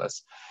have told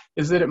us,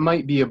 is that it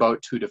might be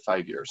about 2 to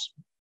 5 years.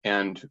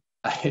 And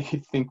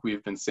I think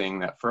we've been saying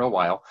that for a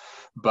while,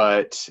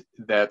 but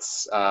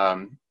that's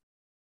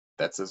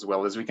as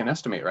well as we can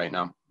estimate right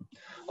now.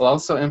 I'll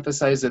also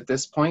emphasize at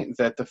this point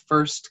that the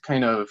first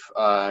kind of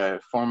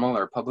formal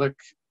or public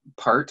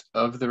part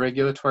of the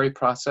regulatory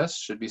process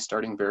should be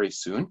starting very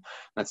soon.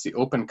 That's the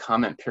open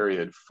comment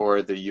period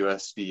for the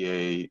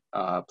USDA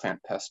plant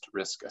pest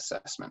risk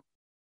assessment.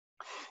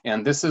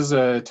 And this is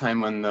a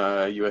time when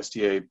the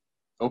USDA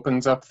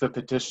opens up the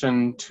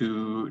petition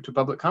to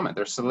public comment.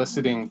 They're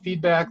soliciting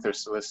feedback, they're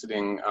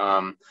soliciting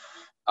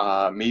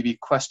maybe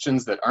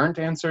questions that aren't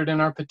answered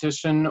in our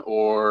petition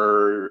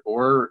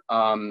or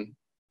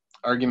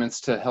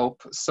arguments to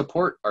help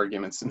support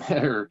arguments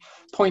or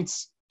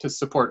points to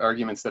support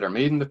arguments that are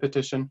made in the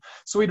petition.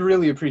 So we'd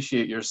really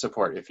appreciate your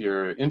support. If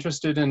you're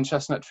interested in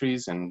chestnut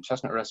trees and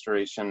chestnut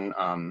restoration,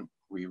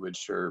 we would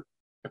sure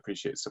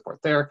appreciate support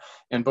there.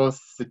 And both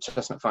the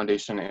Chestnut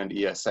Foundation and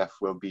ESF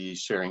will be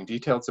sharing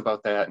details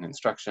about that and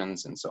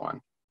instructions and so on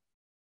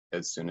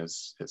as soon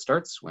as it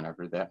starts,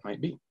 whenever that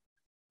might be.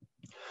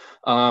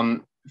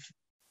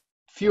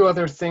 Few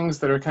other things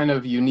that are kind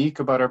of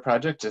unique about our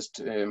project, just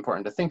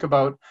important to think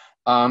about,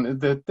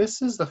 that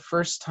this is the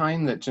first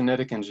time that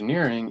genetic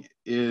engineering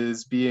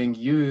is being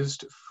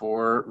used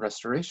for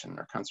restoration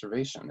or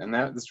conservation. And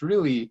that is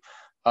really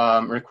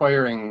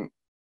requiring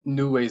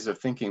new ways of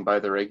thinking by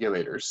the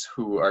regulators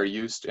who are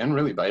used, and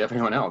really by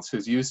everyone else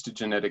who's used to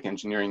genetic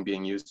engineering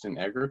being used in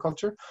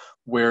agriculture,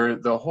 where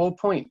the whole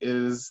point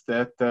is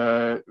that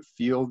the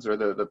fields or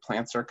the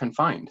plants are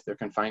confined. They're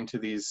confined to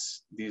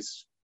these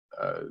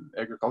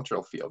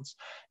agricultural fields.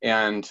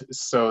 And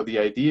so the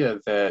idea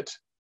that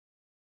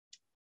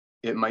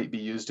it might be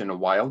used in a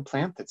wild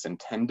plant that's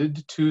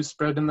intended to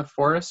spread in the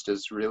forest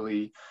is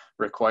really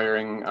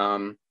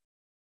requiring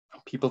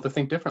people to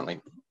think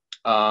differently.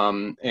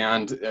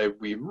 And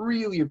we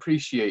really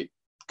appreciate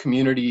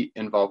community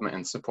involvement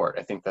and support.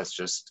 I think that's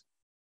just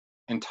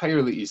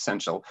entirely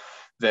essential,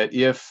 that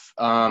if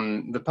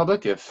the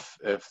public, if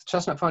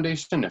Chestnut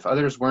Foundation, if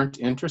others weren't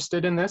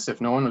interested in this,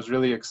 if no one was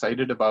really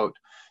excited about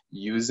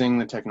using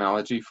the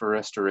technology for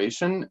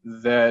restoration,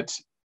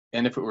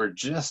 and if it were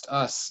just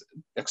us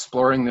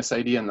exploring this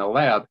idea in the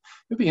lab,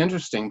 it'd be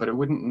interesting, but it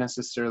wouldn't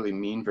necessarily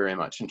mean very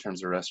much in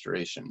terms of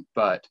restoration.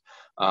 But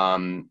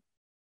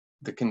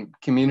the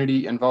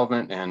community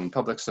involvement and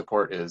public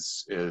support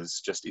is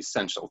just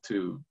essential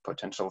to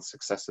potential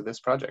success of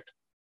this project.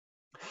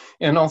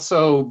 And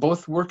also,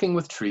 both working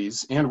with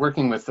trees and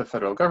working with the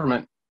federal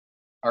government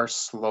are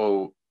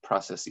slow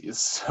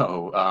processes.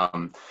 So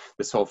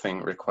this whole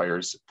thing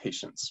requires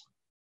patience.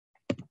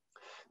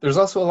 There's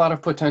also a lot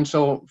of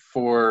potential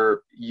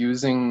for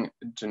using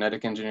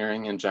genetic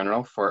engineering in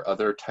general for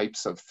other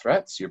types of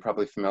threats. You're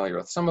probably familiar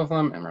with some of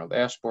them, emerald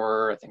ash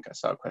borer. I think I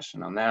saw a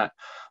question on that.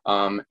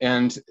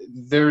 And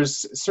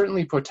there's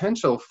certainly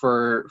potential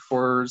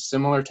for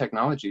similar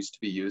technologies to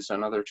be used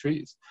on other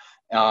trees,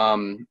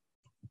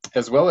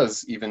 as well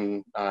as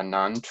even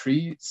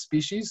non-tree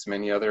species.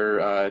 Many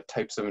other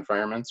types of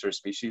environments or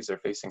species are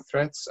facing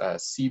threats.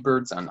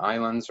 Seabirds on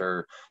islands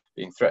are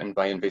being threatened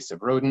by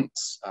invasive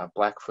rodents.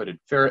 Black-footed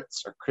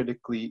ferrets are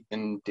critically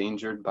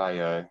endangered by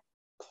a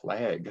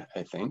plague,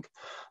 I think.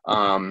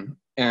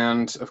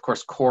 And of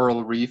course,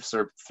 coral reefs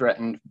are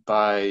threatened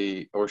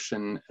by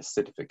ocean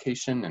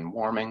acidification and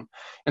warming.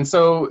 And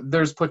so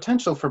there's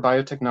potential for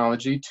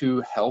biotechnology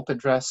to help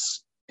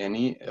address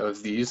any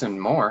of these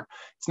and more.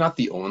 It's not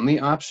the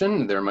only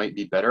option. There might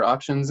be better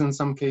options in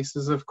some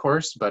cases, of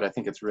course, but I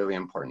think it's really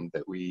important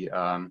that we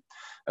at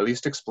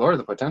least explore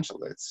the potential.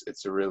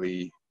 It's a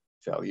really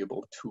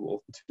valuable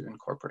tool to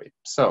incorporate.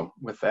 So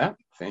with that,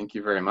 thank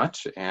you very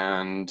much.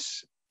 And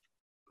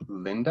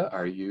Linda,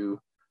 are you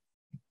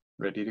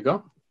ready to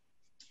go?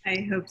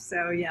 I hope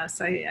so, yes.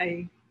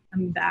 I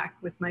am back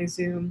with my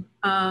Zoom.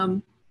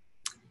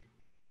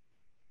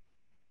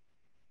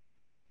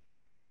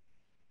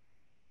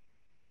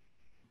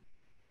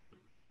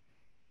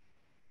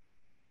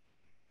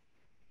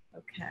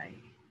 Okay.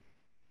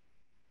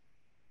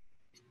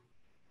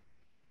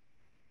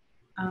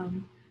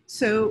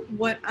 So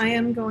what I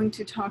am going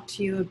to talk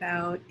to you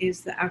about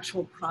is the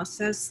actual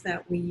process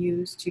that we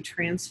use to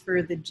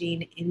transfer the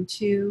gene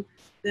into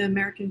the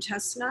American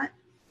chestnut.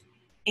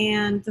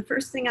 And the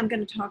first thing I'm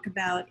going to talk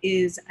about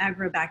is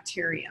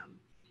agrobacterium.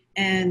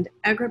 And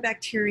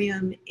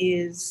agrobacterium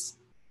is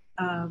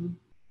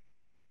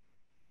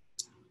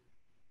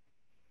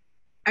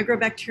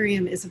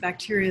Agrobacterium is a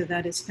bacteria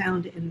that is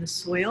found in the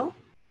soil,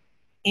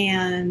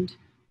 and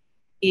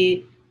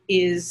it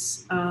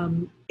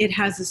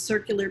has a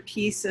circular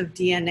piece of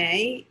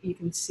DNA. You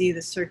can see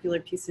the circular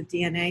piece of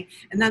DNA,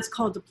 and that's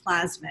called a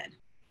plasmid.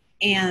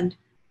 And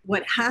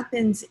what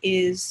happens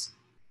is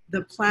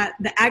the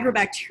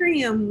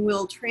agrobacterium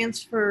will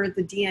transfer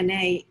the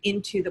DNA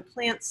into the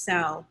plant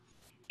cell,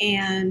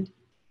 and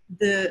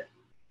the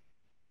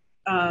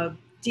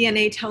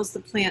DNA tells the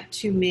plant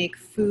to make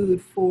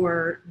food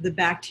for the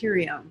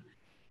bacterium,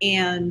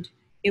 and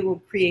it will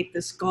create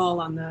this gall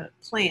on the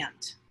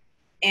plant.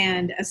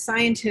 And as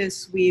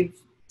scientists,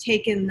 we've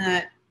taken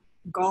that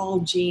gall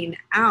gene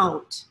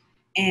out,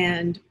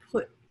 and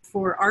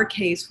for our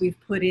case, we've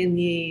put in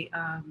the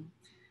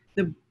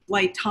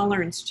blight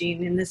tolerance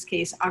gene, in this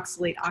case,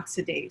 oxalate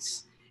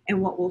oxidase.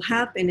 And what will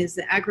happen is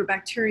the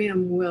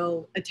agrobacterium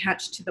will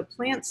attach to the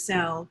plant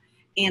cell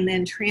and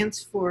then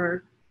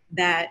transfer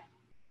that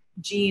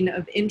gene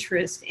of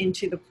interest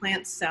into the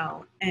plant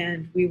cell,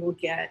 and we will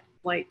get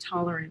blight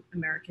tolerant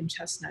American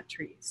chestnut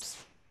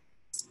trees.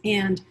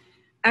 And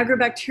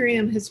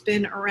agrobacterium has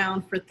been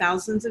around for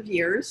thousands of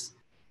years.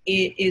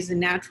 It is a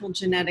natural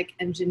genetic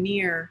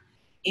engineer,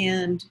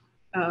 and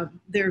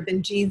there have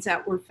been genes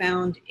that were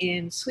found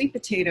in sweet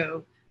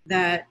potato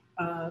that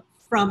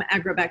from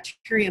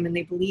agrobacterium, and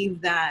they believe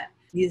that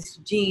these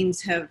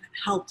genes have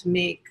helped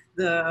make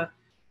the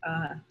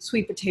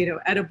sweet potato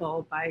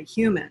edible by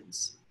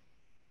humans.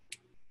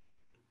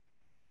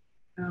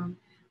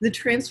 The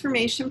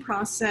transformation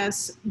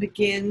process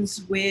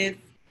begins with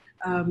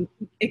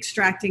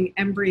extracting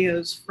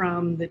embryos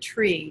from the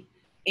tree.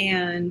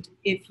 And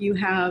if you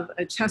have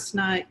a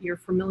chestnut, you're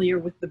familiar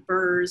with the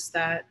burrs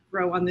that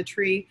grow on the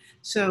tree.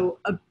 So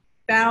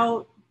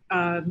about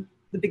the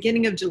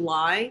beginning of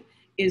July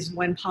is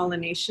when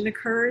pollination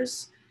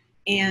occurs.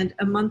 And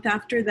a month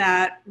after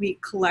that, we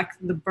collect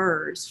the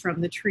burrs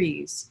from the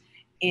trees.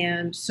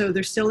 And so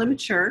they're still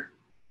immature.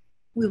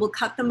 We will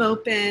cut them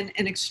open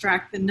and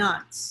extract the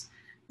nuts.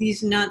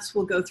 These nuts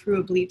will go through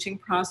a bleaching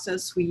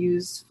process. We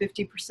use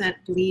 50%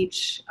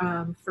 bleach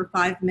for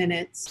 5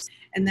 minutes.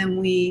 And then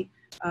we,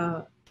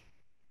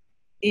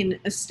 in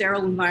a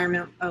sterile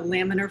environment, a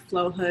laminar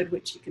flow hood,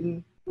 which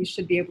you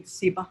should be able to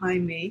see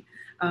behind me.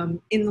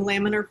 In the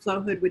laminar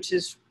flow hood, which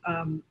is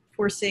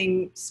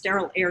forcing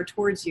sterile air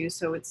towards you,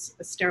 so it's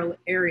a sterile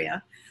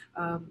area,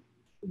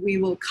 we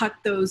will cut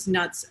those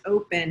nuts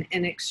open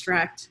and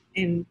extract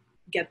and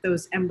get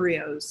those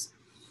embryos.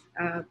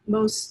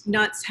 Most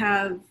nuts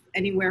have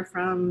anywhere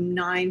from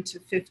 9 to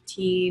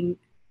 15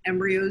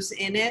 embryos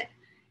in it,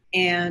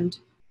 and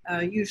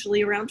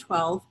usually around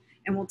 12.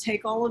 And we'll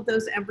take all of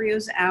those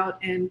embryos out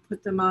and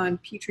put them on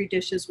Petri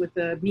dishes with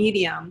a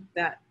medium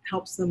that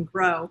helps them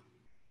grow.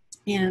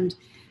 And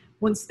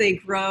once they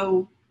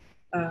grow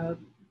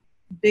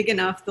big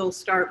enough, they'll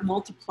start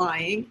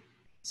multiplying.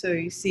 So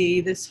you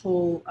see this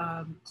whole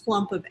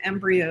clump of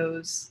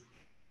embryos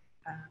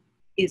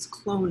is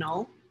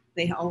clonal.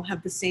 They all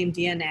have the same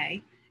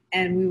DNA.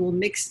 And we will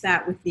mix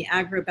that with the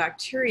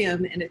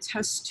agrobacterium in a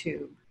test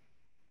tube.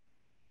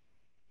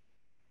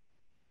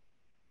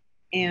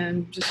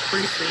 And just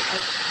briefly,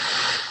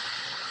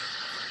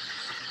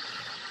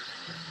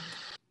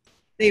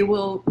 they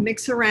will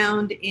mix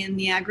around in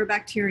the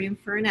agrobacterium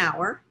for an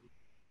hour.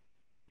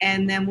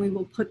 And then we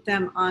will put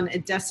them on a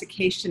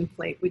desiccation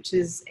plate, which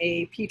is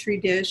a Petri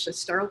dish, a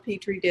sterile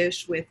Petri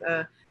dish with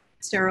a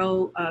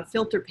sterile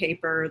filter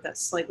paper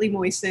that's slightly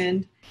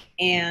moistened.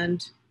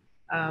 And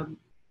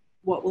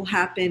what will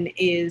happen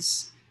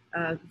is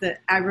the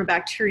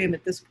agrobacterium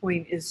at this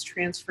point is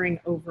transferring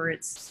over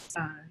its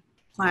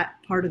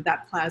part of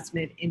that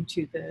plasmid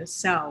into the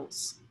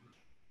cells.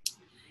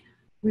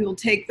 We will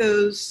take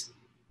those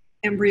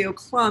embryo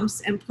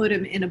clumps and put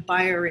them in a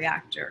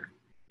bioreactor.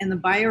 And the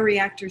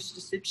bioreactor is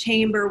just a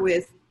chamber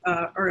with,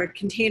 or a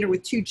container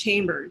with 2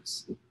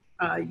 chambers.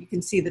 You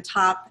can see the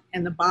top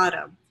and the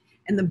bottom.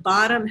 And the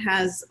bottom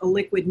has a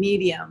liquid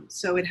medium.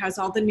 So it has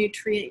all the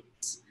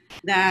nutrients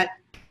that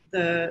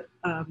the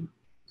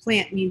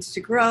plant needs to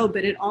grow,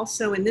 but it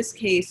also, in this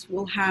case,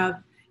 will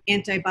have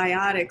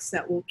antibiotics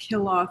that will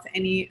kill off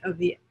any of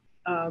the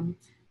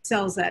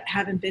cells that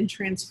haven't been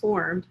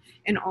transformed,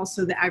 and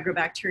also the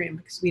agrobacterium,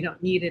 because we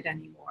don't need it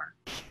anymore.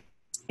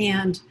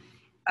 And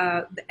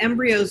the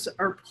embryos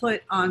are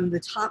put on the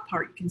top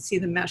part. You can see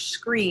the mesh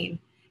screen,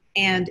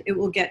 and it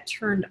will get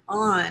turned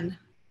on,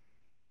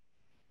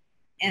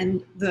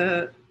 and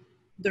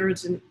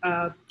there's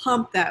a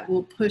pump that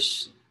will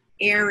push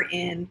air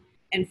in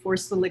and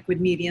force the liquid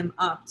medium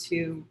up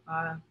to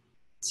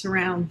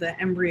surround the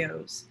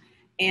embryos.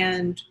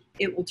 And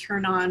it will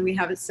turn on. We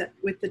have it set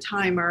with the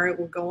timer. It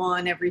will go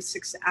on every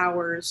 6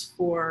 hours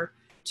for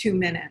 2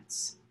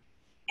 minutes.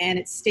 And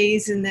it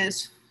stays in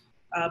this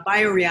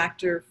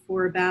bioreactor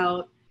for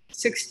about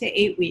 6 to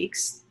 8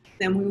 weeks.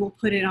 Then we will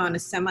put it on a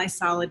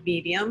semi-solid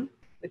medium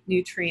with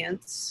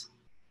nutrients.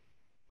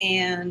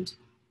 And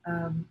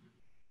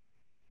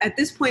at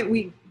this point,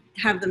 we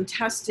have them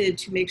tested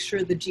to make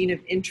sure the gene of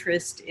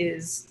interest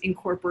is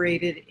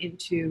incorporated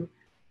into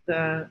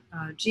the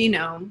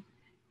genome.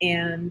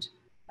 And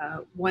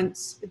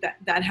once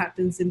that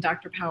happens in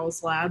Dr.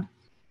 Powell's lab,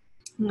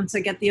 once I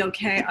get the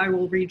okay, I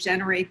will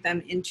regenerate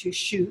them into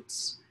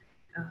shoots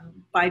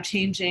by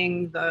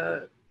changing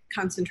the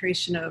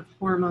concentration of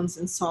hormones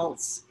and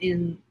salts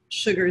in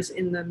sugars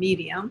in the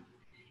medium.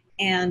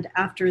 And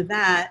after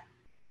that,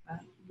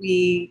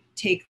 we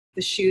take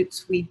the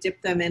shoots, we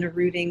dip them in a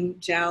rooting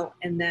gel,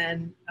 and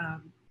then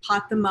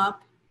pot them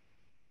up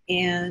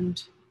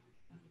and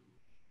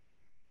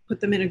put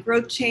them in a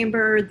growth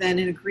chamber, then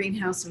in a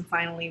greenhouse, and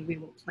finally we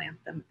will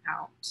plant them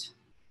out.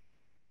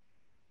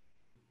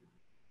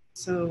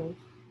 So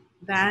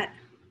that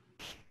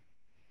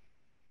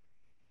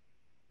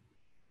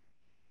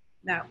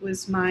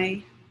was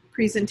my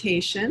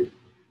presentation.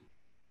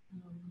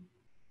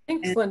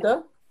 Thanks,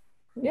 Linda.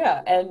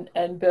 Yeah,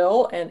 and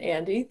Bill and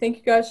Andy, thank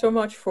you guys so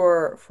much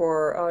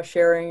for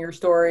sharing your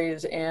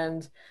stories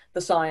and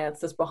the science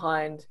that's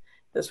behind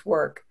this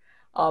work.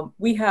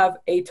 We have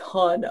a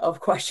ton of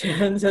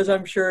questions, as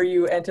I'm sure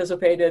you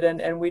anticipated,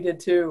 and we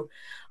did too.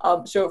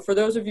 So for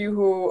those of you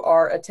who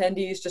are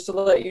attendees, just to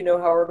let you know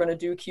how we're going to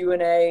do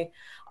Q&A,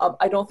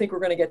 I don't think we're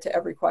going to get to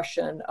every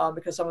question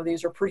because some of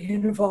these are pretty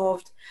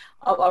involved.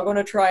 I'm going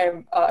to try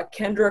and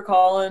Kendra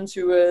Collins,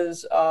 who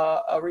is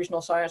a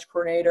regional science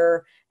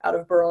coordinator out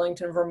of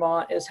Burlington,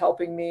 Vermont, is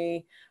helping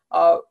me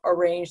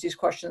arrange these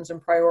questions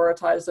and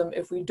prioritize them.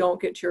 If we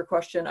don't get to your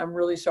question, I'm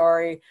really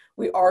sorry.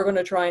 We are going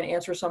to try and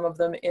answer some of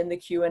them in the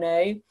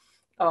Q&A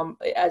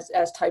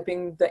as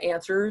typing the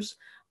answers.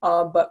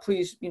 But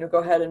please, go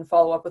ahead and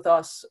follow up with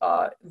us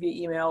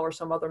via email or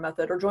some other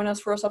method, or join us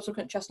for a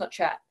subsequent Chestnut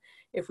chat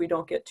if we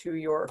don't get to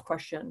your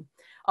question.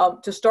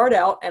 To start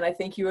out, and I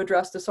think you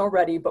addressed this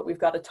already, but we've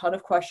got a ton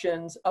of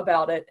questions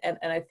about it, and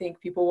I think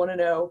people want to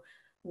know,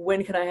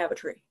 when can I have a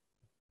tree?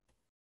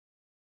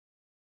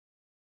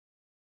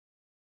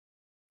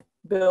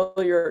 Bill,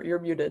 you're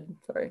muted,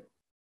 sorry.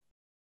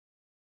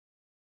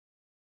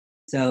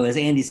 So as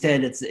Andy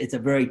said, it's a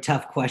very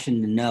tough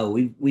question to know.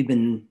 We've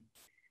been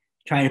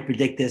trying to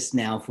predict this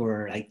now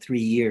for like 3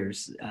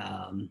 years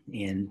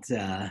and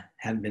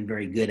haven't been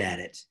very good at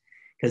it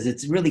because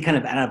it's really kind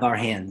of out of our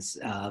hands.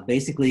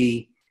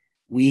 Basically,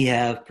 we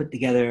have put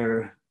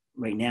together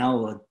right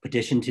now a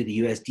petition to the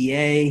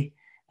USDA.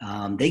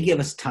 They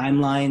give us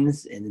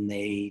timelines and then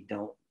they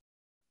don't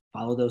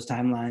follow those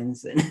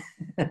timelines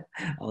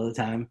all the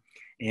time.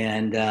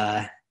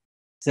 And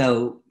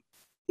so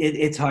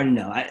it's hard to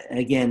know. I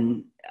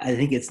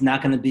think it's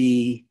not going to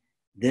be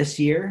this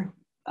year.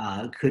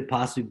 Could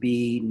possibly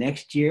be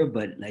next year,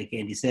 but like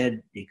Andy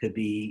said, it could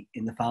be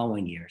in the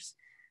following years.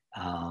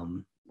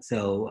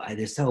 So I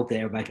just hope that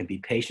everybody can be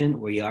patient.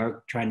 We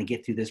are trying to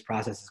get through this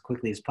process as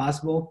quickly as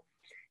possible.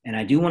 And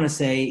I do want to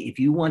say, if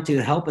you want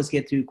to help us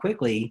get through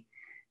quickly,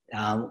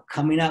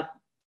 coming up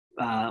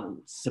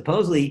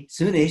supposedly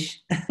soonish,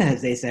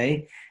 as they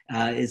say,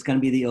 is going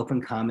to be the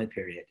open comment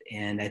period.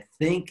 And I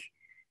think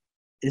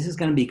this is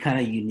going to be kind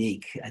of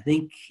unique. I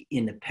think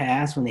in the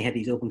past, when they had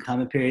these open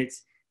comment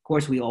periods, of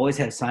course, we always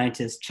have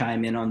scientists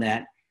chime in on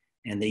that,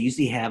 and they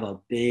usually have a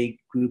big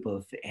group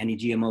of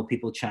anti-GMO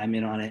people chime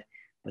in on it.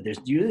 But there's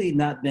really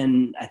not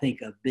been, I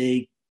think, a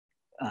big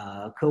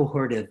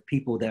cohort of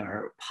people that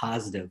are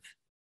positive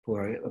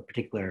for a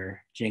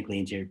particular genetically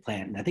engineered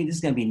plant. And I think this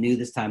is going to be new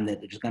this time, that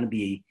there's going to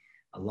be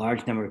a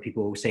large number of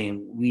people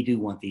saying, we do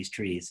want these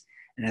trees.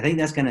 And I think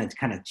that's going to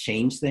kind of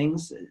change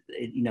things.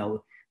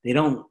 They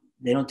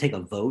don't take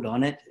a vote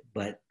on it,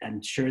 but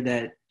I'm sure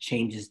that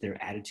changes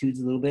their attitudes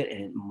a little bit,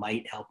 and it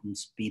might help them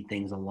speed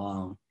things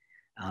along.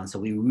 So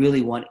we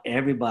really want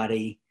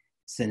everybody to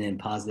send in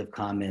positive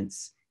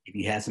comments. If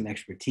you have some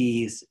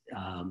expertise,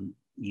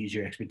 use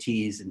your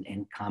expertise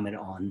and comment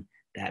on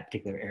that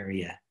particular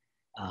area.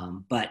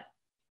 But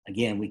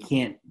again, we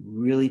can't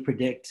really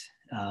predict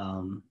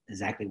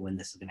exactly when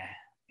this is going to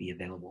be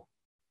available.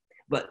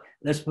 But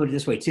let's put it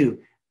this way too.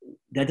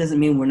 That doesn't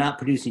mean we're not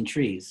producing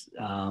trees.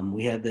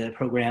 We have the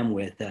program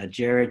with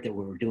Jared that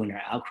we're doing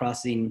our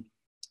outcrossing,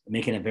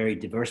 making a very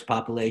diverse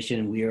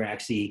population. We are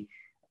actually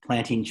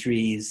planting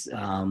trees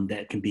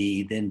that can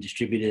be then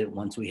distributed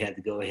once we had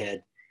the go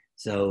ahead.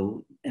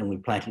 So, and we're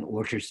planting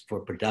orchards for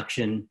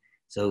production.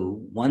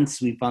 So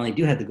once we finally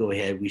do have the go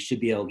ahead, we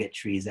should be able to get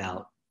trees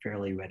out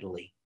fairly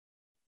readily.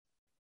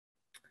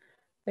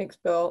 Thanks,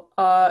 Bill.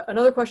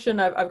 Another question,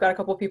 I've got a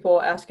couple of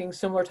people asking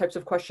similar types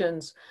of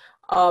questions.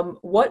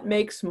 What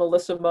makes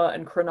Melissima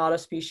and Crenata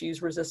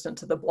species resistant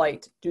to the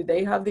blight? Do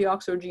they have the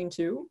OXO gene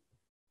too?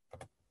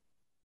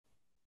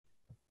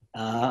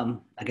 I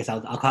guess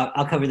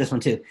I'll cover this one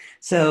too.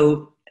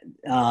 So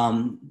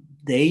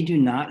they do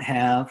not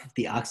have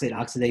the oxide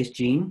oxidase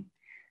gene.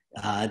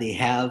 They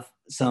have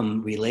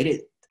some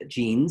related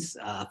genes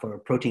for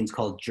proteins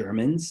called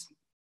Germans.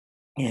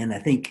 And I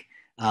think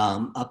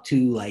up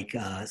to like,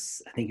 I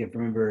think I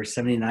remember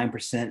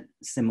 79%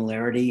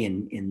 similarity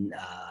in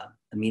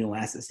amino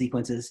acid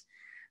sequences,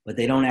 but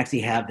they don't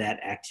actually have that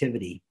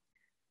activity.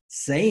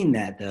 Saying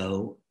that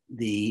though,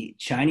 the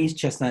Chinese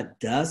chestnut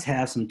does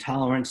have some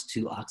tolerance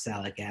to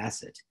oxalic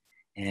acid.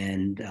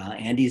 And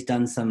Andy's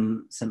done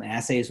some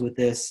assays with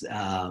this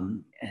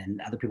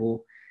and other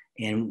people.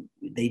 And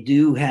they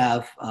do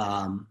have,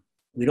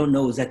 we don't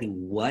know exactly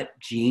what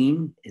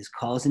gene is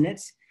causing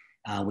it.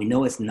 We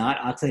know it's not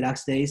oxalate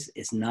oxidase.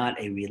 It's not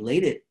a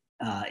related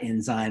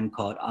enzyme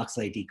called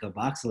oxalate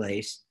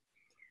decarboxylase.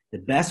 The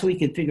best we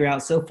could figure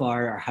out so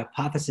far, our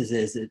hypothesis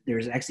is that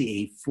there's actually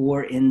a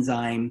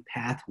 4-enzyme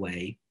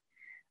pathway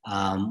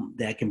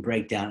that can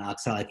break down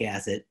oxalic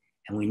acid.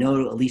 And we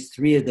know at least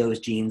 3 of those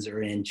genes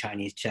are in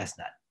Chinese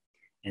chestnut.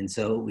 And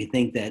so we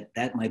think that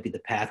that might be the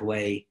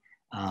pathway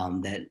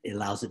that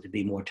allows it to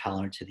be more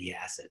tolerant to the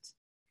acids.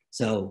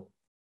 So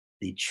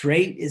the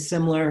trait is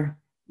similar,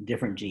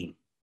 different gene.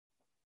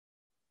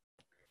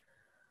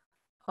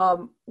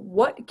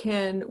 What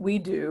can we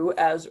do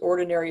as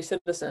ordinary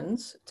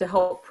citizens to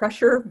help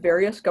pressure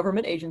various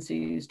government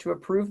agencies to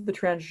approve the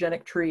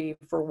transgenic tree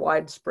for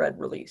widespread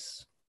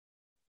release?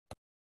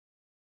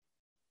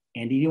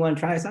 Andy, do you want to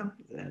try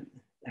something?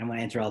 I don't want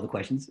to answer all the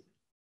questions.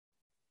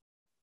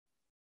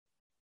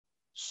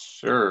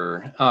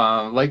 Sure.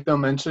 Like Bill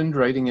mentioned,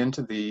 writing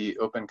into the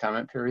open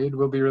comment period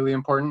will be really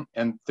important,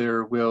 and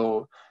there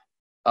will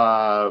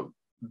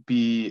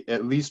be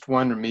at least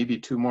 1 or maybe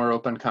 2 more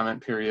open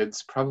comment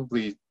periods,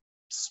 probably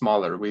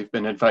smaller. We've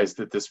been advised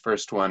that this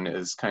first one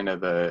is kind of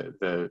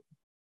the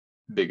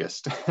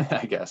biggest,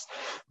 I guess.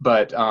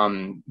 But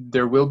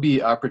there will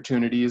be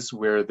opportunities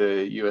where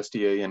the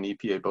USDA and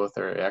EPA both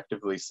are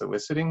actively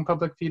soliciting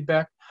public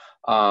feedback.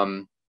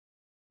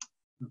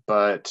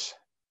 But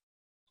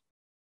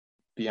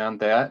beyond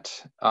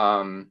that,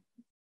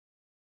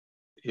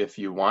 if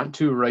you want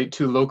to write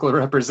to local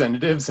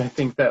representatives, I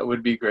think that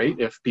would be great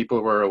if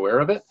people were aware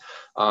of it.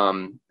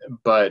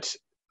 But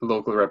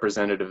local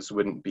representatives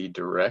wouldn't be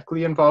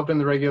directly involved in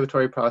the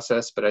regulatory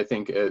process. But I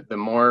think the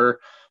more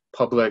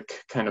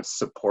public kind of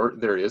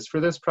support there is for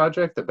this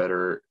project, the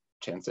better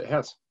chance it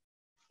has.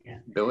 Yeah.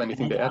 Bill,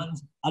 anything to add?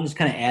 I'll just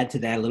kind of add to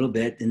that a little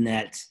bit in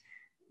that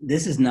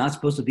this is not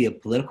supposed to be a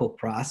political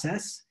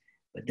process,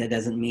 but that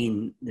doesn't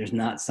mean there's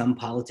not some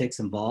politics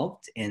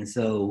involved. And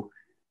so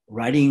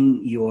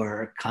writing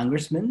your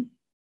congressman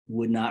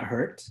would not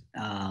hurt,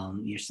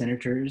 your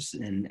senators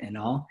and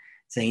all,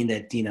 saying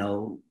that, you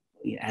know,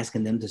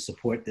 asking them to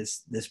support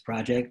this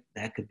project,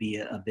 that could be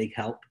a big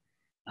help,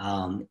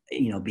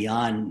 you know,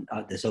 beyond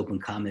this open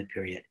comment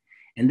period.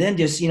 And then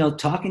just, you know,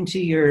 talking to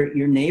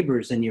your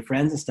neighbors and your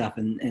friends and stuff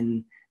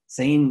and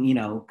saying, you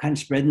know, kind of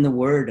spreading the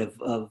word of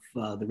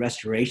the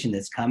restoration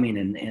that's coming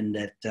and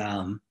that,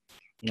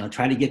 you know,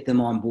 try to get them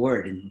on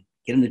board and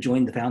get them to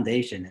join the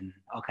foundation and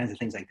all kinds of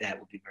things like that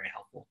would be very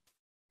helpful.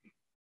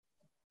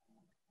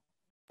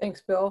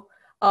 Thanks, Bill.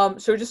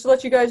 So just to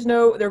let you guys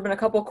know, there have been a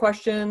couple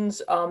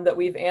questions that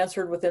we've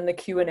answered within the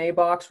Q&A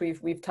box.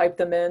 We've typed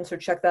them in, so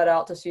check that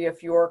out to see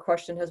if your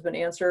question has been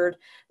answered.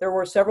 There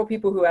were several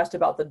people who asked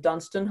about the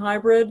Dunstan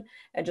hybrid,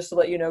 and just to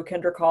let you know,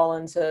 Kendra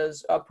Collins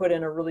has put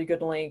in a really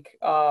good link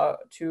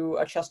to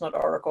a Chestnut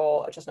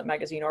article, a Chestnut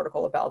magazine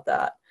article about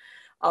that.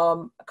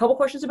 A couple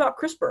questions about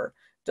CRISPR.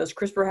 Does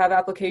CRISPR have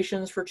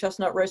applications for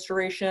chestnut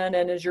restoration,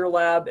 and is your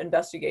lab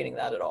investigating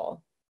that at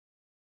all?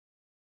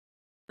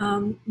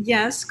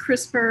 Yes,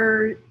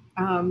 CRISPR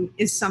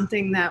is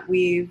something that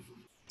we've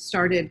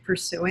started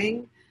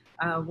pursuing.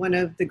 One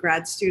of the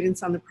grad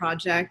students on the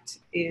project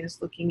is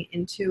looking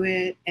into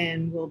it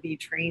and will be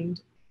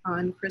trained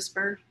on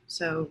CRISPR.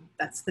 So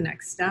that's the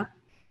next step.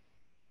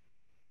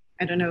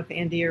 I don't know if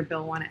Andy or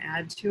Bill want to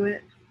add to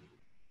it.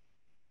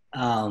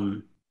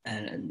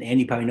 And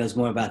Andy probably knows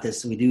more about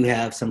this. We do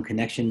have some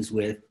connections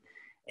with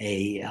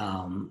a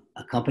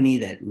company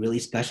that really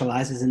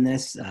specializes in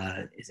this.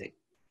 Is it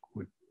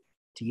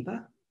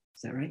Corteva?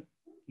 Is that right,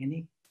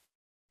 Andy?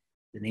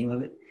 The name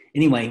of it?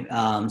 Anyway,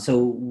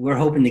 so we're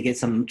hoping to get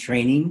some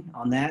training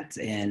on that.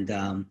 And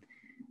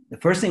the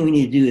first thing we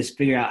need to do is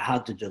figure out how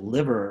to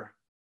deliver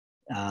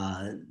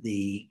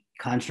the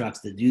constructs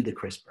to do the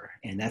CRISPR.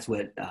 And that's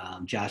what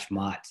Josh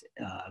Mott,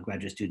 a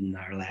graduate student in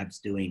our lab's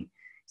doing.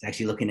 He's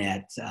actually looking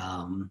at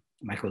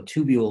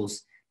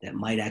microtubules that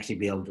might actually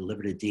be able to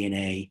deliver the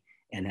DNA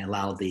and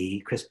allow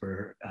the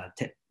CRISPR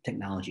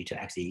technology to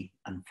actually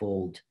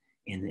unfold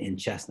in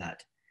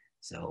chestnut.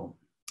 So,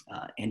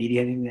 Andy, do you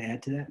have anything to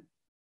add to that?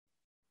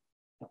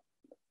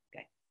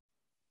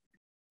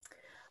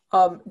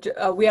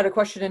 We had a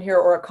question in here,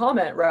 or a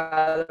comment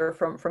rather,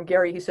 from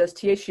Gary. He says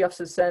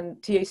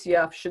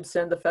TACF should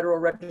send the Federal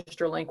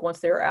Register link once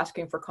they are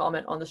asking for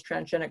comment on this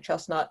transgenic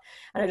chestnut.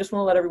 And I just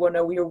want to let everyone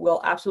know we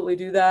will absolutely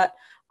do that.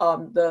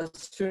 The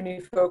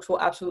SUNY folks will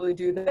absolutely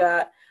do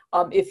that.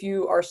 If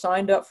you are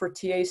signed up for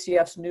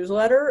TACF's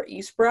newsletter,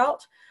 eSprout,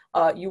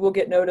 you will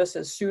get notice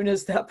as soon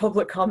as that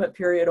public comment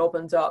period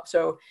opens up.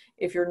 So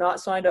if you're not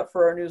signed up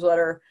for our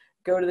newsletter,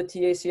 go to the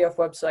TACF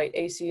website,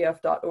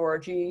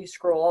 acf.org,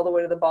 scroll all the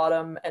way to the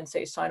bottom and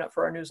say sign up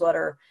for our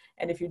newsletter.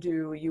 And if you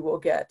do, you will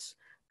get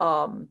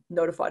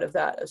notified of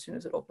that as soon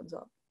as it opens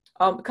up.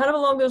 Kind of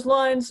along those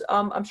lines,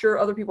 I'm sure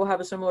other people have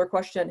a similar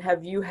question.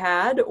 Have you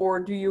had or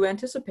do you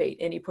anticipate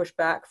any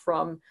pushback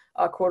from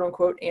quote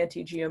unquote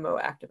anti-GMO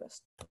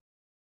activists?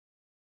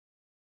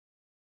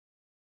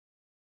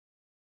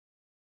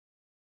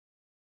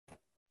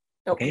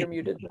 Oh, Okay. you're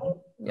muted.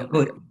 Yep.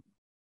 Good.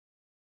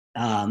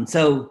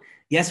 So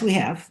yes, we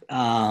have.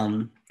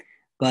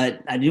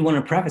 But I do want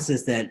to preface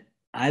this that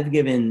I've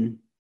given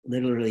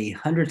literally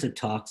hundreds of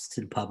talks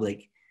to the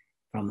public,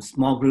 from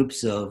small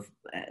groups of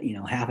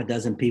half a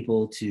dozen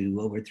people to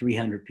over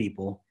 300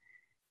 people,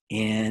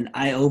 and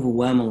I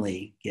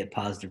overwhelmingly get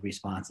positive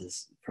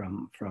responses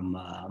from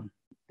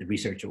the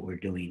research that we're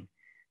doing.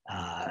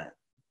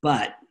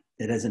 But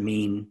that doesn't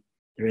mean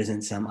there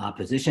isn't some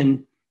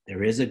opposition.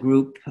 There is a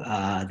group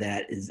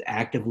that is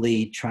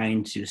actively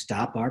trying to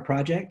stop our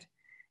project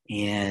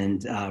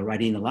and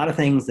writing a lot of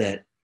things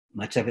that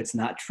much of it's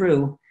not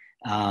true,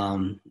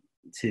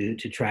 to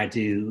try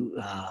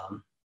to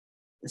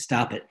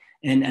stop it.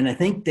 And I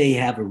think they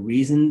have a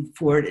reason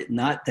for it.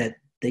 Not that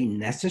they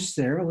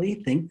necessarily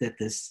think that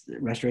this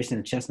restoration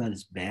of chestnut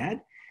is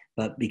bad,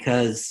 but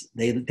because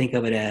they think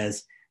of it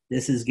as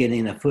this is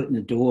getting a foot in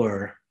the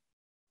door,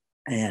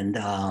 and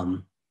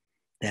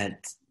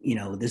that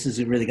this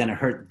is really going to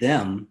hurt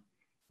them,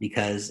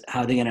 because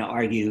how are they going to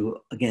argue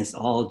against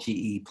all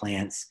GE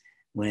plants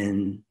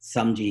when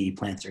some GE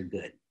plants are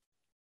good,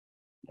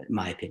 in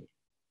my opinion.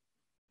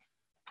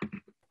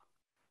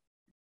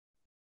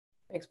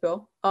 Thanks,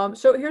 Bill.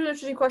 So here's an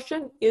interesting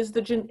question. Is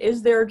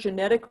there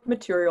genetic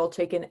material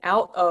taken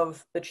out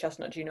of the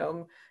chestnut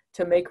genome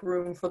to make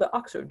room for the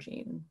oxo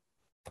gene?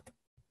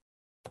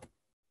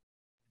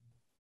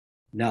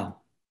 No.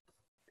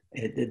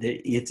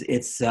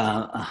 It's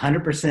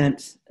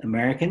 100%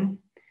 American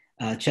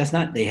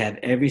chestnut. They have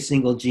every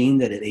single gene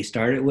that they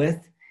started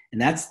with. And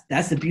that's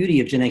the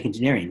beauty of genetic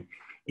engineering,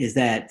 is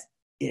that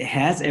it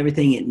has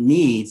everything it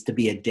needs to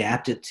be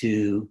adapted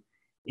to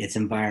its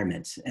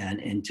environment and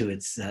into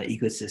its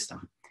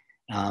ecosystem.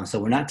 So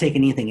we're not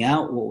taking anything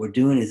out. What we're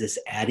doing is just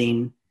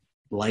adding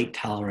blight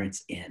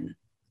tolerance in.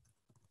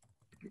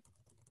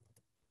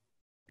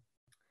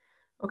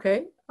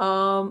 Okay,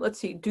 let's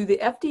see. Do the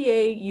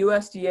FDA,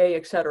 USDA,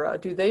 et cetera,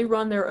 do they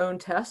run their own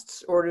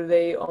tests, or do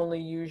they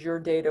only use your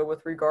data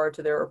with regard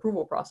to their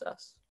approval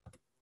process?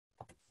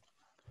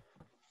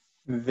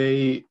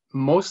 They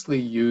mostly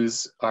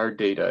use our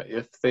data.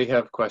 If they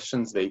have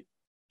questions, they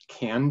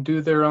can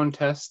do their own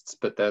tests,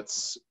 but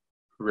that's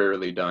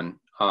rarely done.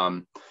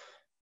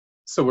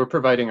 So we're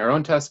providing our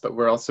own tests, but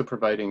we're also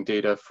providing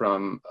data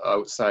from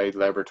outside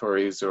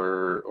laboratories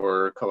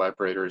or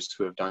collaborators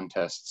who have done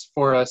tests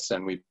for us,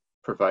 and we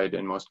provide,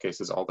 in most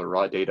cases, all the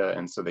raw data,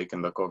 and so they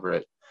can look over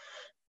it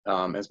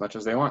as much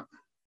as they want.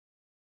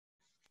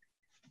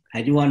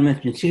 I do want to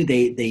mention too,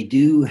 they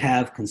do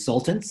have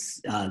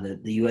consultants, the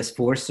U.S.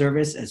 Forest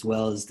Service, as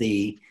well as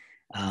the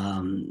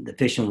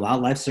Fish and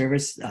Wildlife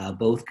Service,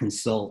 both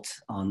consult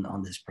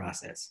on this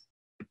process.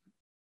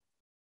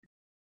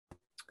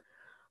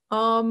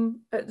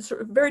 It's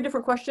a very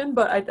different question,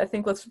 but I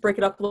think let's break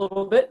it up a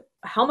little bit.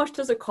 How much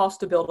does it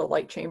cost to build a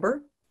light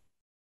chamber?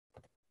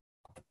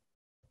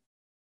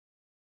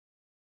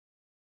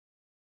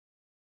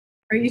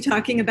 Are you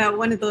talking about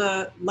one of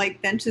the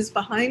light benches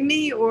behind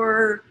me,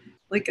 or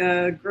like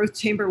a growth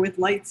chamber with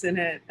lights in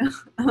it?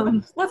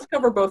 Let's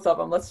cover both of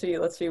them. Let's see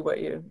what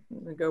you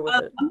go with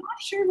it. I'm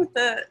not sure what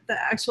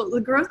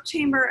the growth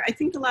chamber. I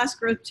think the last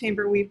growth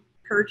chamber we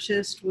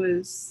purchased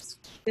was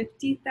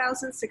 $50,000,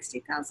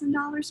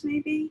 $60,000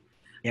 maybe.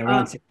 Yeah,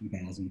 around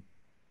 60,000.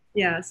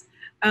 Yes,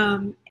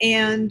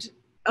 and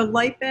a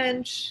light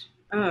bench.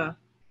 I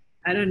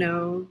don't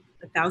know,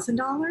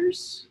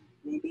 $1,000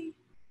 maybe.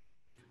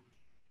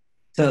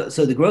 So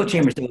the growth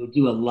chambers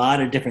do a lot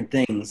of different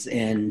things,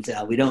 and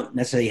we don't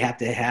necessarily have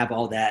to have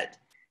all that.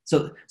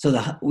 So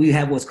we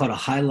have what's called a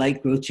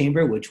highlight growth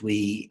chamber, which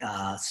we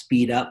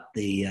speed up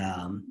the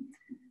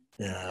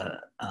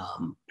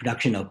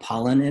production of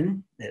pollen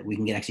in. That we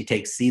can actually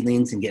take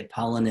seedlings and get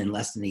pollen in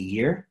less than a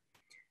year.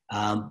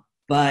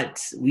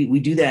 But we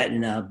do that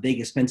in a big,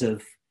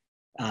 expensive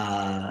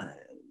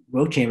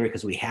growth chamber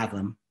because we have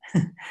them.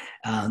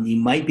 You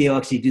might be able to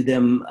actually do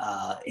them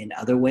in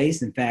other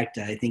ways. In fact,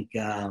 I think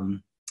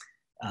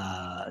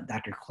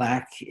Dr.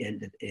 Clack at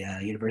the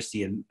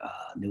University of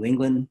New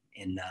England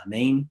in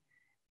Maine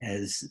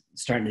is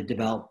starting to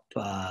develop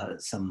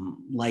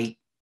some light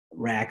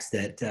racks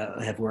that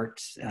have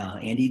worked.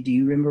 Andy, do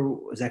you remember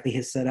exactly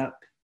his setup?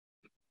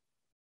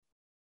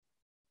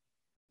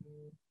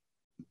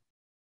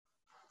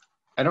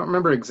 I don't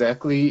remember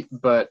exactly,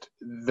 but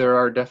there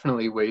are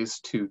definitely ways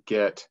to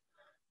get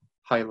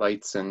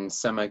highlights in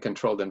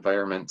semi-controlled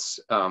environments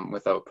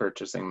without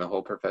purchasing the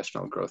whole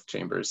professional growth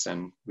chambers.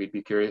 And we'd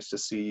be curious to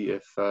see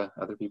if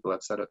other people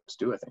have setups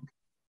too, I think.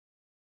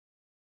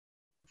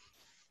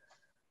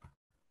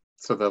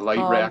 So the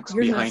light racks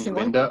behind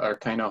Linda are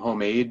kind of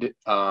homemade.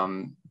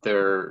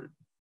 They're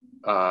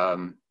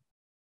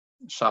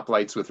shop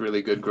lights with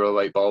really good grow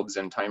light bulbs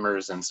and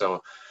timers. And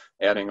so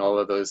adding all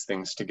of those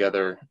things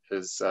together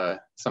is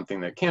something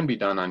that can be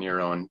done on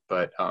your own,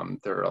 but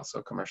there are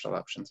also commercial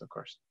options, of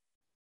course.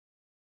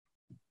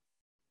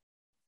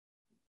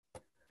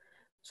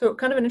 So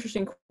kind of an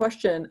interesting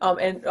question.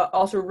 And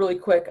also really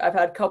quick, I've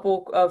had a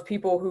couple of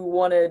people who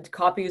wanted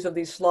copies of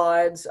these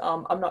slides.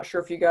 I'm not sure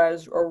if you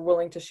guys are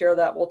willing to share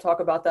that. We'll talk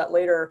about that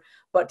later.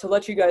 But to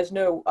let you guys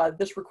know,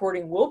 this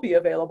recording will be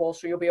available,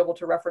 so you'll be able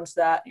to reference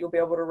that. You'll be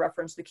able to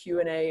reference the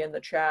Q&A in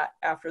the chat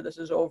after this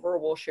is over.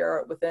 We'll share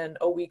it within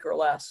a week or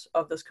less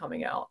of this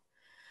coming out.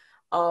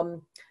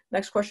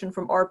 Next question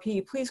from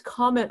RP. Please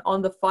comment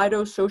on the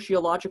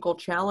phytosociological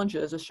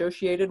challenges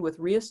associated with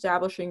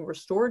reestablishing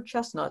restored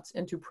chestnuts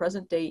into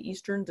present-day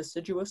eastern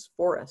deciduous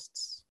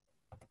forests.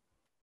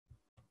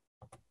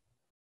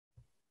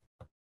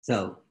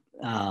 So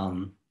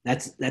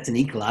that's an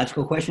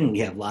ecological question. We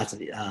have lots of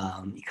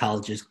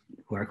ecologists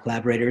who are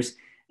collaborators.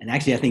 And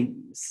actually, I think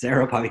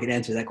Sarah probably could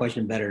answer that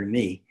question better than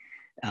me.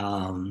 I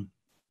don't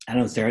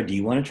know, Sarah, do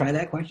you want to try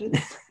that question?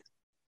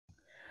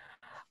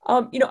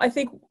 I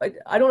think,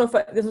 I don't know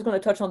if this is going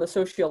to touch on the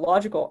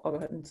sociological, I'll go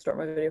ahead and start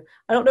my video.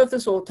 I don't know if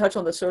this will touch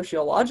on the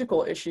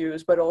sociological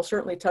issues, but it'll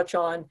certainly touch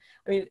on,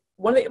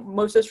 one of the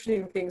most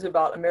interesting things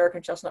about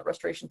American chestnut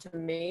restoration to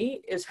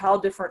me is how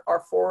different our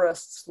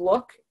forests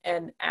look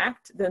and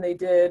act than they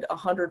did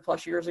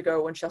 100+ years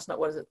ago when chestnut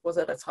was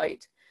at its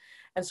height.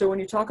 And so when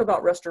you talk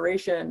about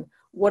restoration,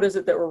 what is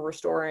it that we're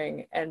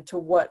restoring, and to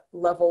what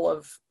level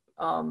of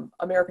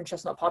American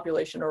chestnut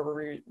population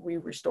are we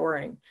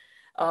restoring?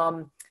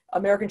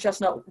 American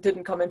chestnut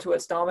didn't come into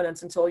its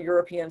dominance until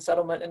European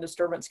settlement and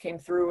disturbance came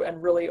through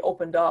and really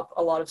opened up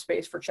a lot of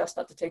space for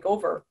chestnut to take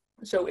over.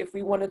 So if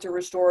we wanted to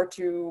restore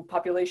to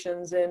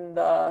populations in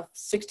the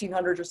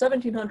 1600s or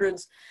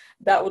 1700s,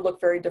 that would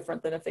look very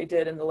different than if they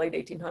did in the late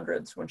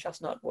 1800s when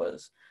chestnut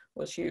was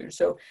huge.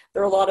 So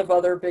there are a lot of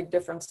other big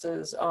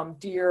differences.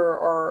 Deer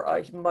are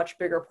a much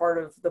bigger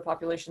part of the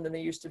population than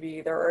they used to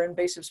be. There are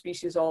invasive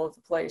species all over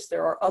the place.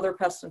 There are other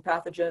pests and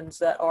pathogens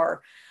that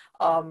are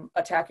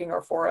attacking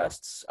our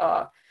forests.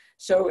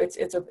 So it's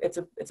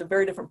a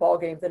very different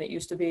ballgame than it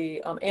used to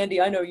be. Andy,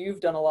 I know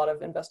you've done a lot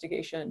of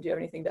investigation. Do you have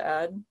anything to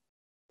add?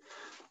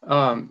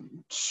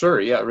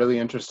 Sure. Yeah, really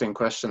interesting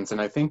questions.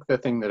 And I think the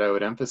thing that I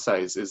would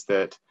emphasize is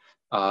that,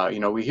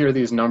 we hear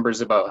these numbers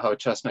about how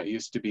chestnut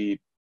used to be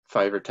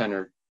 5 or 10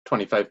 or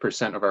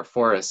 25% of our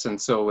forests. And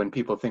so when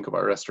people think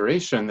about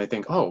restoration, they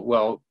think, oh,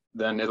 well,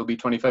 then it'll be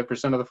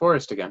 25% of the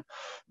forest again.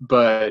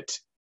 But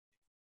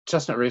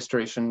chestnut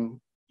restoration,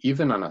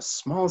 even on a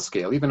small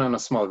scale, even on a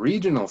small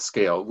regional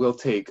scale, will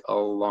take a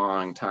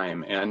long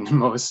time. And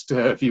most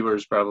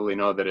viewers probably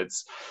know that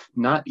it's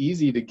not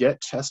easy to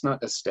get chestnut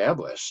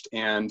established.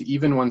 And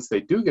even once they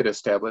do get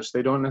established,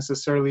 they don't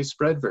necessarily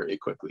spread very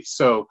quickly.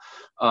 So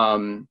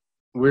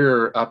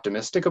we're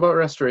optimistic about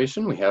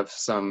restoration. We have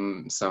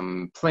some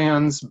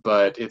plans,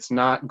 but it's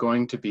not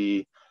going to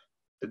be,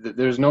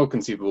 there's no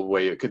conceivable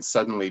way it could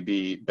suddenly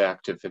be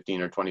back to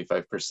 15 or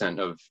 25%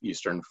 of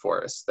eastern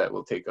forests. That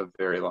will take a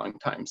very long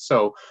time.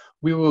 So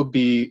we will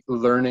be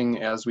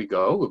learning as we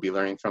go. We'll be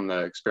learning from the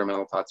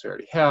experimental plots we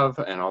already have,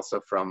 and also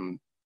from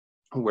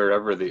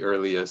wherever the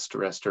earliest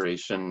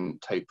restoration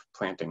type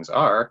plantings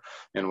are,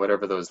 and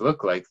whatever those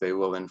look like, they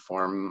will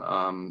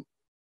inform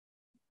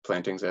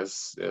plantings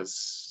as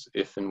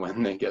if and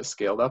when they get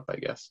scaled up, I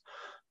guess.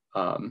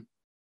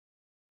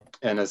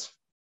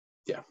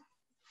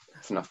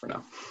 That's enough for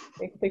now.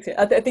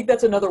 I think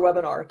that's another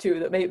webinar too,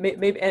 that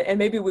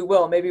maybe we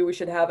will. Maybe we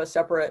should have a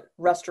separate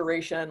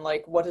restoration,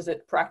 like what is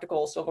it,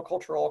 practical,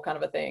 silvicultural kind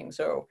of a thing.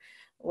 So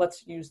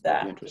let's use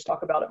that to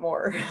talk about it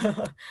more.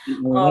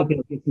 We'll get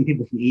some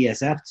people from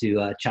ESF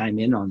to chime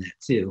in on that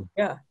too.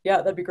 Yeah,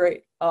 that'd be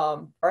great.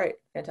 All right,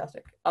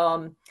 fantastic.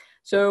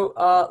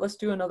 So let's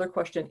do another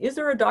question. Is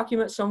there a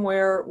document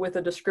somewhere with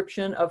a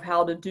description of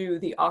how to do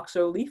the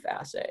oxo leaf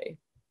assay?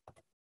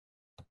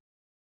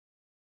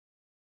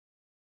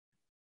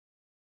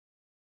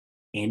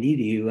 Andy,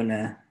 do you want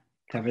to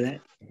cover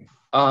that?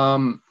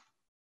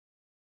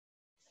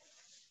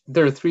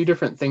 There are 3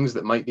 different things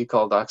that might be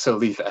called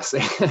oxo-leaf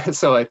assay.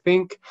 So I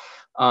think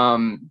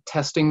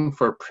testing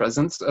for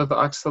presence of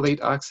oxalate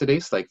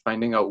oxidase, like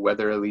finding out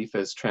whether a leaf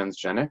is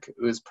transgenic,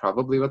 is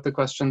probably what the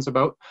question's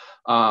about.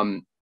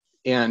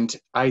 And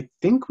I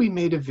think we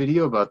made a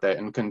video about that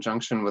in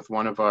conjunction with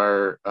one of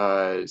our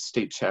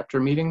state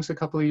chapter meetings a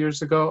couple of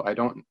years ago. I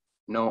don't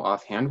know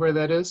offhand where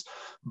that is,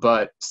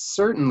 but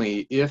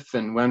certainly if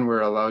and when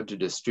we're allowed to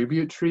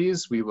distribute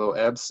trees, we will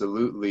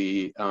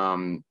absolutely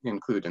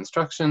include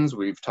instructions.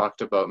 We've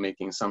talked about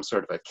making some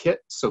sort of a kit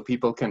so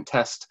people can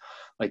test,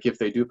 like if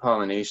they do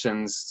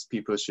pollinations,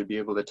 people should be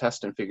able to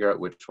test and figure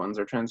out which ones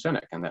are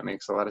transgenic, and that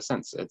makes a lot of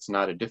sense. It's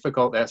not a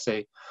difficult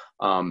assay,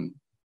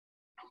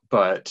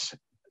 but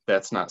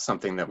that's not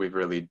something that we've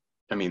really,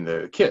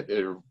 the kit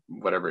or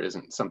whatever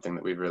isn't something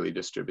that we've really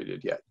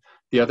distributed yet.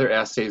 The other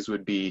assays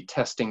would be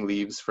testing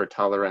leaves for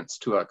tolerance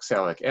to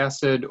oxalic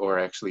acid, or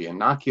actually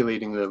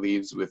inoculating the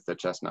leaves with the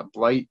chestnut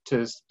blight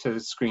to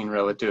screen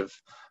relative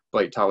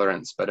blight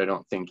tolerance, but I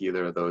don't think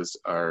either of those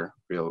are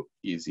real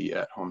easy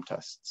at-home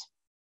tests.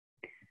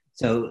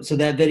 So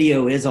that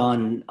video is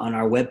on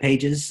our web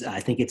pages.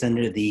 I think it's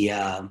under the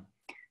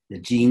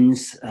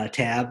genes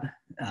tab.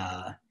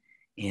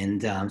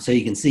 So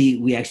you can see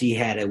we actually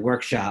had a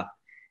workshop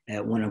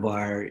at one of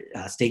our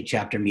state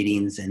chapter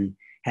meetings and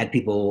had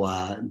people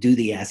do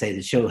the assay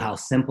to show how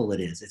simple it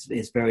is.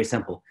 It's very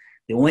simple.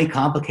 The only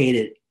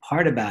complicated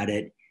part about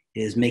it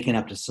is making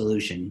up the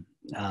solution,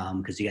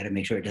 because you got to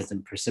make sure it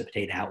doesn't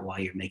precipitate out while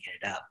you're making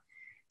it up.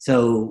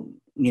 So,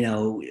 you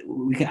know,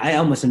 I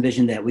almost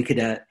envisioned that we could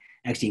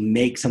actually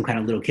make some kind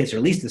of little kits, or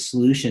at least a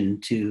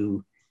solution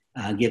to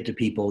give to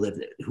people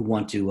who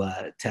want to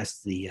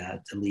test the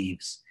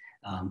leaves,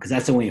 because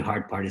that's the only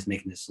hard part, is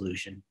making the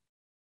solution.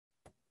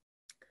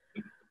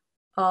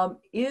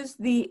 Is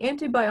the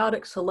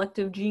antibiotic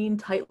selective gene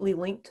tightly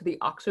linked to the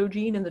oxo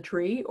gene in the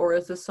tree, or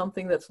is this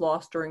something that's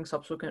lost during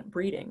subsequent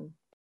breeding?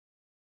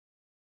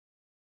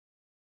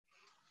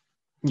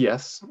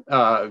 Yes,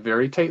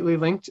 very tightly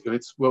linked.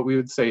 It's what we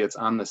would say it's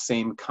on the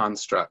same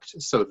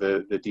construct. So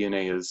the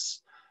DNA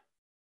is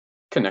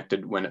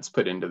connected when it's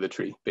put into the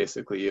tree.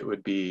 Basically, it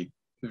would be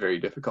very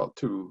difficult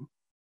to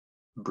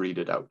breed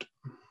it out.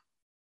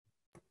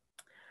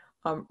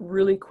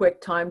 Really quick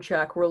time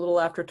check. We're a little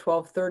after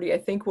 12:30. I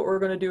think what we're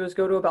going to do is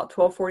go to about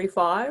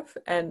 12:45,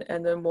 and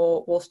then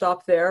we'll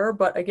stop there.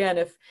 But again,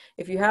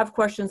 if you have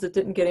questions that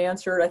didn't get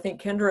answered, I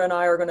think Kendra and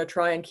I are going to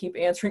try and keep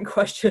answering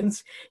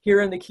questions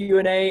here in the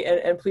Q&A,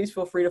 and please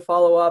feel free to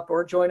follow up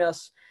or join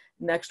us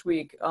next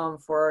week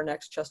for our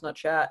next Chestnut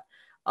Chat.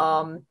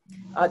 Tom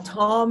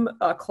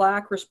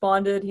Clack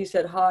responded. He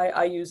said, "Hi,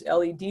 I use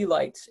LED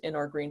lights in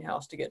our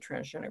greenhouse to get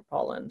transgenic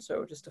pollen."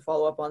 So just to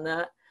follow up on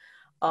that.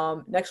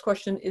 Next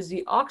question, is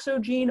the oxo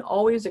gene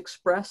always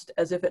expressed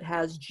as if it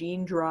has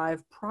gene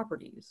drive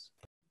properties?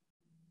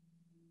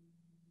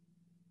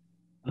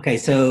 Okay,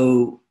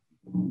 so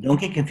don't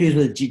get confused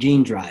with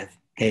gene drive.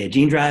 Okay, a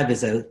gene drive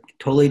is a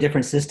totally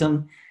different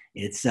system.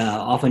 It's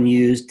often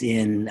used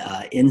in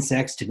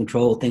insects to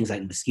control things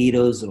like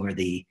mosquitoes or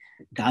the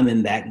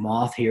diamondback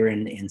moth here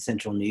in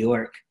central New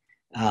York.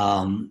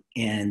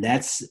 And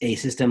that's a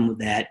system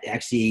that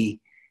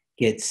actually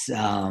gets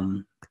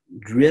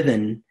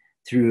driven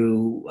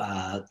through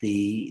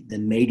the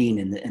mating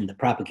and the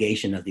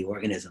propagation of the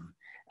organism.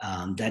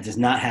 That does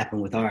not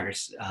happen with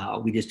ours.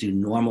 We just do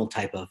normal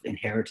type of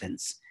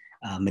inheritance,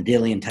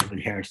 Mendelian type of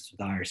inheritance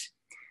with ours.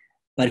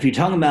 But if you're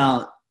talking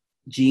about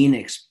gene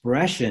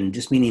expression,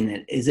 just meaning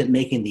that is it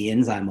making the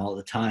enzyme all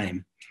the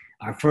time?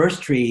 Our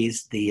first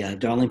trees, the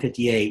Darling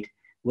 58,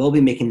 will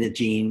be making the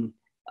gene,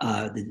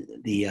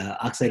 the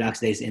oxalate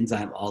oxidase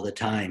enzyme all the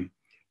time.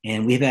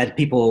 And we've had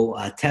people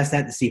test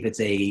that to see if it's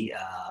a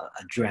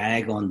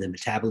drag on the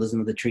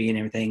metabolism of the tree and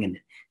everything, and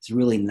it's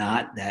really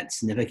not that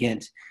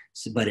significant,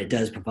 but it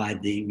does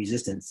provide the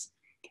resistance.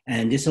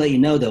 And just to let you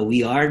know, though,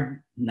 we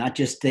are not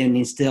just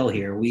standing still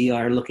here. We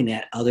are looking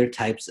at other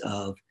types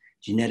of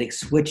genetic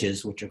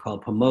switches, which are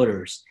called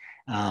promoters,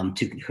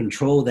 to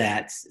control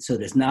that so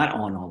that it's not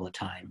on all the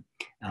time.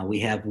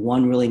 We have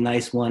one really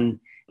nice one.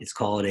 It's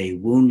called a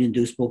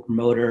wound-inducible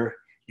promoter.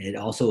 It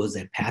also is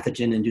a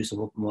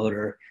pathogen-inducible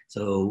promoter.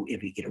 So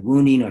if you get a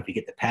wounding or if you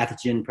get the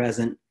pathogen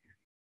present,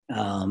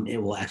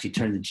 it will actually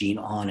turn the gene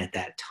on at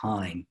that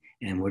time.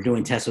 And we're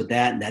doing tests with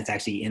that, and that's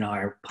actually in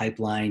our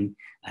pipeline.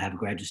 I have a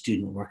graduate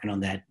student working on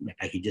that. In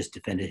fact, he just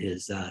defended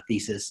his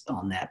thesis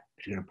on that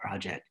particular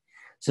project.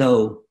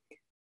 So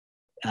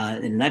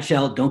in a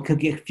nutshell, don't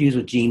get confused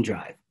with gene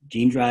drive.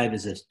 Gene drive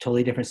is a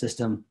totally different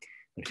system.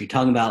 But if you're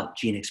talking about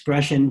gene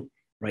expression,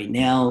 right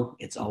now,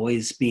 it's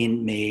always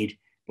being made,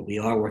 but we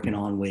are working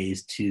on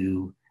ways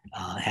to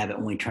have it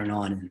only turn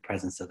on in the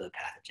presence of the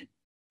pathogen.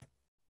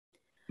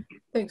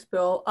 Thanks,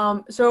 Bill.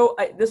 So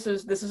this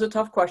is a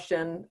tough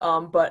question,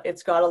 but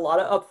it's got a lot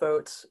of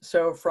upvotes.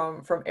 So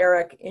from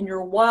Eric, in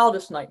your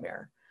wildest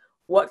nightmare,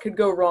 what could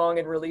go wrong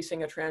in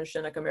releasing a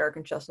transgenic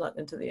American chestnut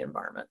into the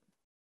environment?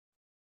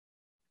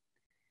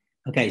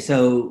 Okay,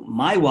 so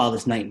my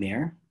wildest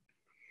nightmare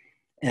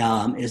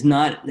is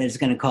not that it's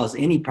going to cause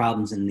any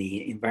problems in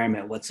the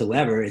environment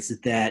whatsoever. It's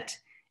that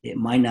it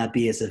might not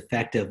be as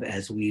effective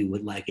as we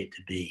would like it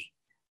to be,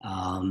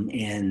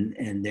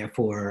 and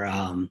therefore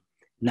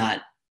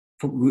not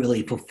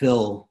really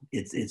fulfill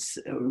its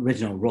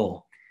original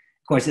role.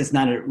 Of course, it's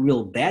not a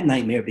real bad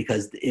nightmare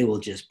because it will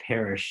just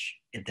perish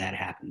if that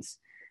happens.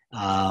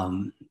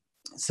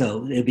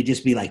 So it would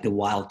just be like the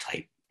wild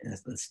type.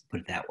 Let's put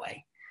it that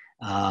way.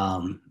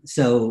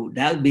 So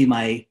that would be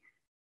my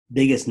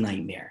biggest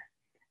nightmare.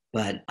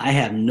 But I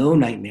have no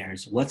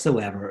nightmares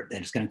whatsoever that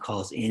it's going to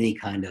cause any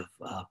kind of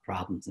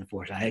problems in the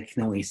forest. I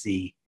can only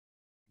see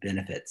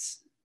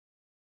benefits.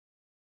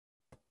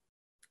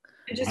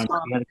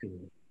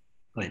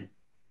 Go ahead.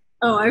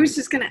 Oh, I was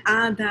just going to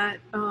add that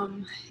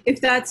if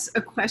that's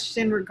a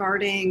question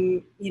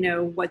regarding,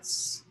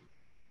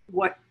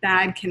 what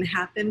bad can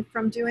happen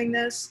from doing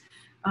this,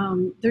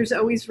 there's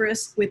always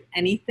risk with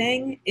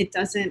anything. It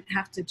doesn't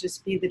have to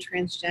just be the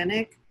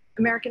transgenic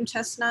American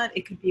chestnut.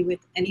 It could be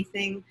with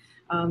anything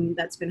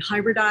that's been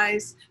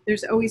hybridized.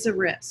 There's always a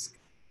risk,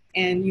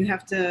 and you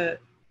have to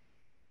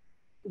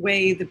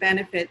weigh the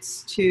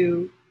benefits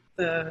to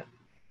the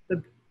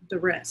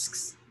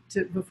risks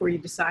before you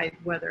decide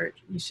whether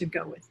you should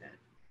go with it.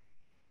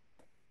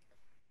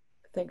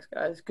 Thanks,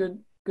 guys. Good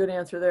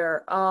answer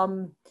there.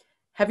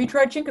 Have you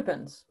tried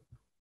chinkapins?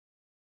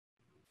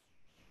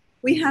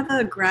 We have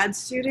a grad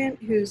student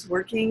who's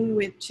working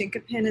with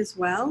chinkapin as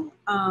well.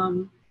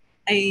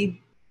 I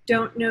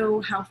don't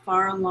know how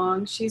far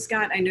along she's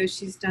got. I know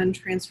she's done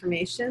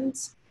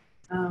transformations,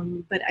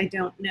 but I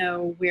don't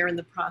know where in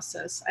the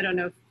process. I don't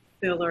know if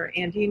Phil or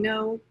Andy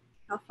know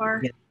how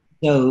far. Yeah.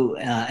 So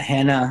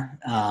Hannah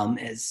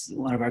is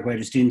one of our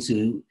graduate students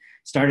who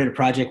started a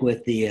project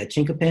with the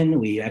chinkapin.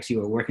 We actually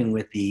were working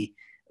with the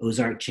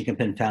Ozark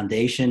Chinkapin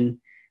Foundation,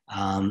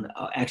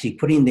 actually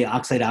putting the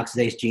oxide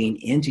oxidase gene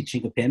into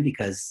chinkapin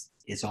because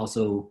it's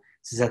also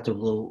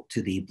susceptible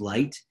to the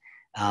blight.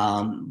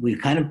 We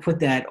kind of put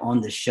that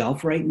on the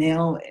shelf right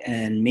now,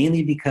 and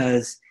mainly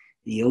because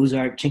the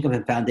Ozark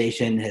Chinkapin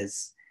Foundation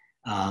has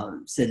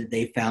said that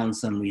they found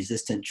some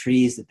resistant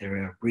trees that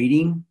they're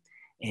breeding,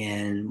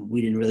 and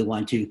we didn't really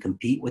want to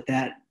compete with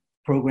that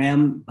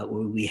program, but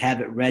we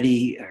have it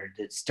ready or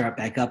to start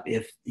back up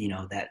if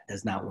that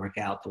does not work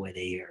out the way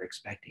they are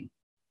expecting.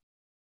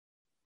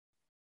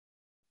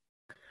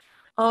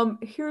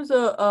 Here's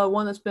a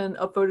one that's been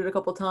upvoted a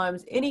couple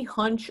times. Any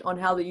hunch on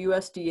how the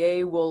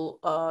USDA will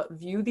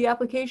view the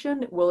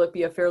application? Will it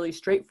be a fairly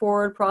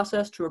straightforward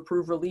process to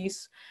approve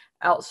release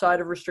outside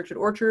of restricted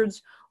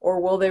orchards,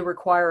 or will they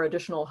require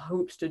additional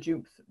hoops to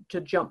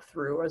jump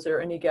through? Is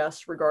there any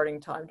guess regarding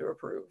time to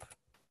approve?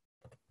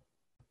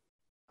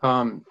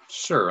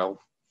 Sure,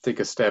 I'll take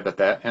a stab at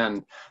that.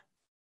 And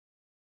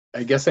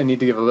I guess I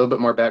need to give a little bit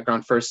more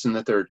background first in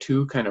that there are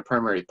two kind of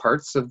primary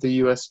parts of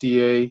the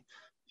USDA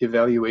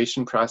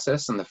evaluation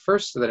process. And the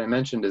first that I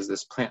mentioned is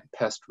this plant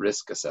pest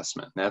risk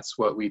assessment. That's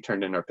what we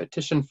turned in our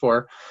petition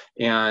for.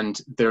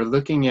 And they're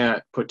looking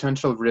at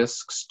potential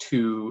risks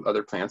to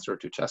other plants or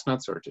to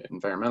chestnuts or to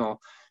environmental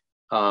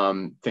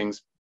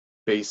things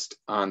based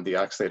on the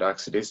oxide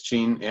oxidase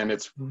gene. And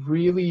it's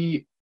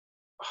really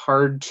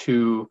hard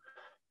to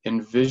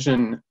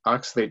envision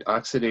oxide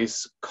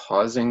oxidase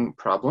causing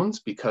problems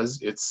because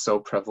it's so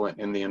prevalent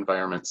in the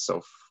environment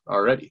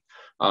already.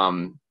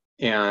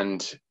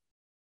 And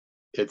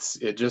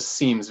it just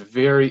seems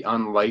very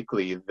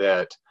unlikely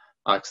that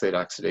oxide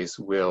oxidase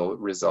will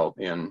result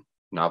in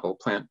novel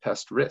plant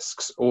pest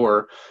risks.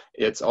 Or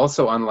it's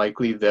also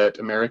unlikely that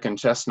American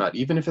chestnut,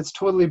 even if it's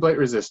totally blight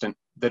resistant,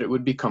 that it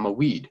would become a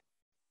weed.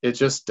 It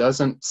just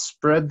doesn't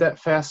spread that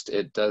fast.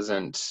 It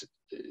doesn't,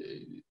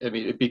 I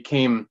mean, it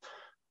became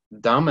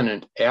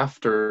dominant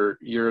after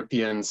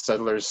European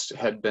settlers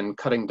had been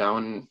cutting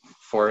down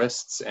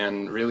forests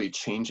and really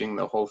changing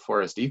the whole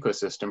forest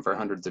ecosystem for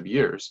hundreds of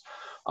years.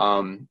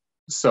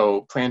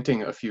 So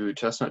planting a few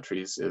chestnut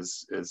trees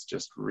is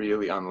just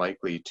really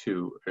unlikely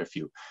to,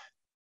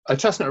 a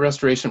chestnut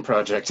restoration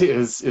project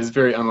is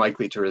very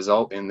unlikely to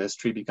result in this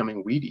tree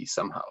becoming weedy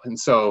somehow. And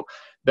so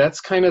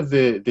that's kind of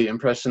the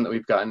impression that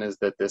we've gotten, is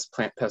that this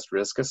plant pest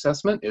risk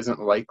assessment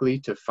isn't likely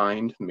to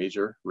find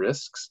major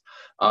risks.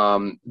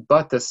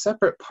 But the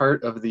separate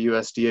part of the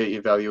USDA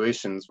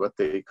evaluations, what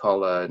they call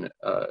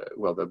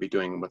they'll be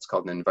doing what's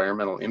called an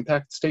environmental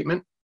impact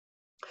statement.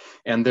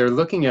 And they're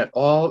looking at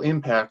all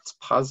impacts,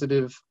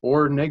 positive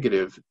or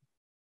negative,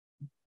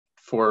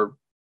 for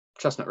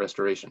chestnut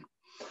restoration.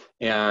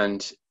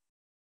 And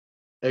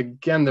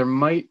again,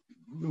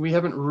 we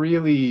haven't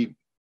really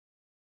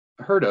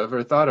heard of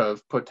or thought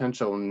of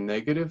potential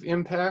negative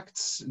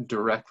impacts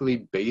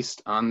directly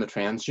based on the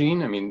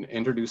transgene. I mean,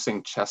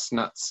 introducing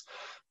chestnuts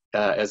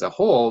as a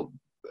whole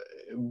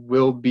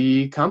will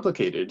be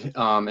complicated,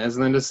 as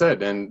Linda said,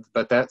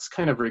 but that's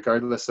kind of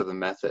regardless of the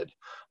method.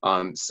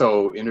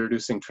 So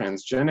introducing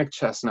transgenic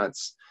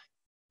chestnuts,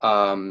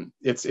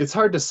 it's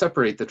hard to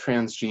separate the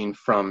transgene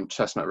from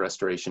chestnut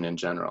restoration in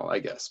general, I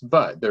guess.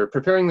 But they're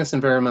preparing this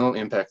environmental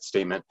impact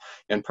statement,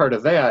 and part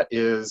of that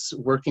is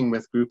working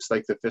with groups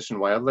like the Fish and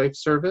Wildlife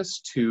Service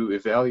to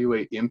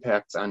evaluate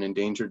impacts on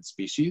endangered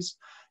species.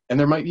 And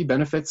there might be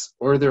benefits,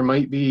 or they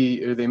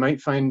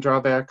might find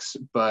drawbacks,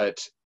 but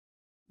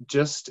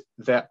just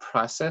that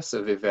process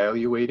of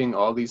evaluating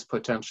all these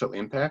potential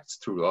impacts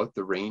throughout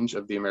the range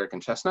of the American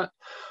chestnut,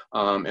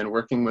 and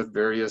working with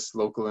various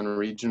local and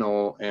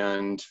regional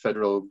and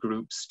federal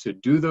groups to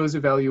do those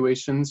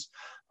evaluations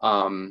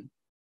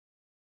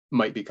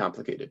might be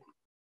complicated.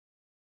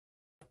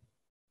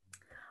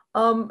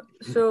 So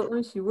let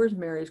me see, where's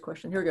Mary's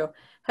question? Here we go.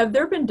 Have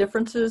there been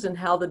differences in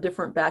how the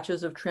different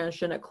batches of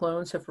transgenic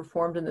clones have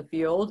performed in the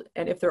field?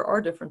 And if there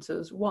are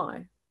differences,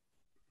 why?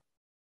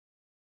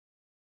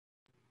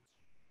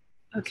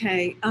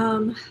 Okay,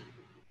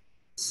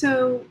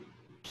 so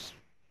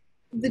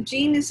the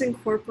gene is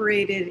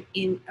incorporated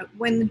in,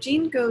 when the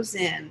gene goes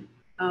in,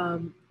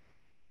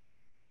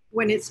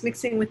 when it's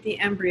mixing with the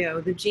embryo,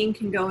 the gene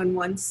can go in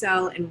one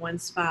cell in one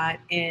spot,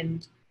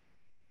 and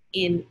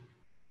in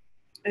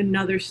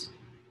another,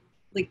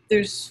 like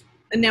there's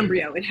an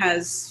embryo, it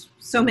has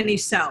so many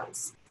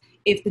cells.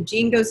 If the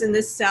gene goes in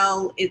this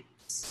cell,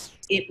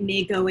 it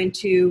may go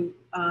into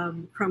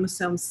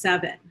chromosome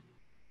 7.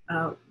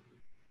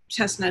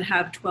 Chestnut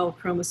have 12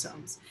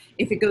 chromosomes.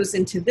 If it goes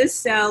into this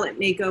cell, it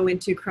may go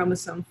into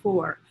chromosome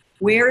 4.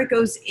 Where it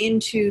goes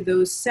into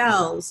those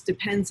cells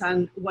depends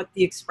on what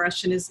the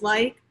expression is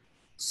like.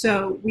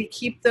 So we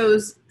keep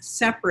those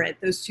separate,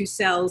 those two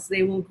cells.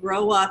 They will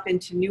grow up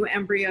into new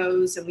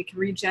embryos and we can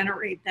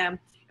regenerate them,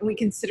 and we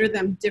consider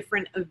them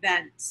different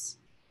events.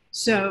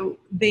 So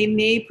they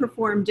may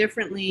perform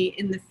differently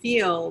in the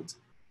field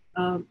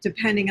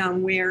depending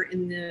on where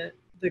in the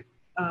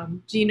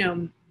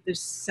genome the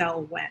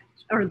cell went,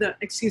 or the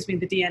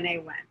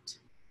DNA went.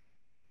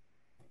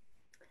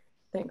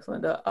 Thanks,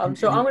 Linda.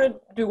 So I'm going to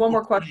do one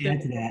more question.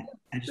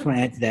 I just want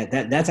to add to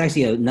that. That's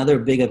actually another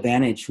big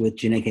advantage with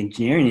genetic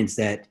engineering, is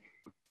that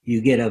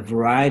you get a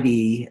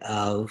variety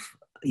of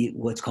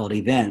what's called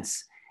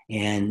events.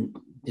 And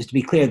just to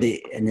be clear,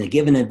 in a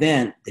given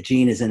event, the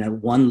gene is in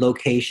one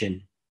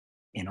location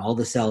in all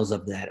the cells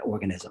of that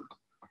organism.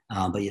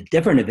 But a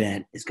different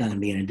event is going to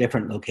be in a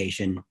different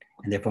location,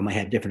 and therefore might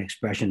have different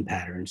expression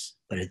patterns,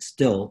 but it's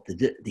still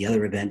the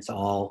other events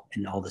all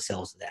in all the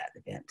cells of that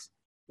event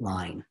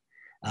line.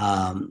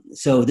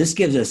 So this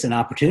gives us an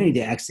opportunity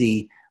to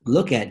actually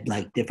look at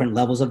like different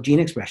levels of gene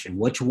expression,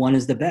 which one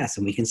is the best,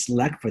 and we can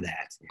select for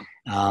that.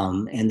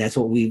 And that's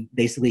what we've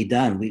basically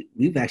done.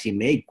 We've actually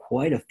made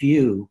quite a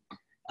few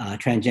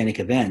transgenic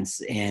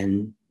events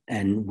and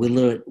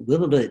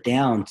whittled it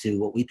down to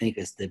what we think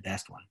is the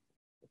best one.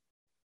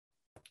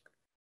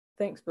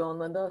 Thanks, Bill and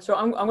Linda. So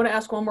I'm going to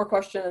ask one more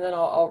question, and then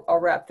I'll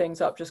wrap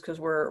things up just because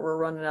we're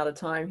running out of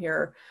time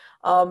here.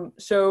 And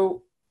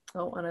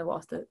I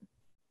lost it.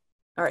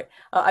 All right.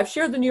 I've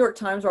shared the New York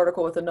Times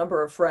article with a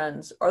number of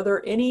friends. Are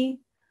there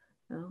any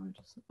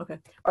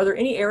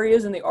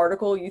areas in the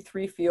article you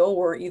three feel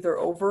were either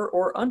over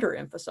or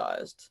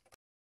underemphasized?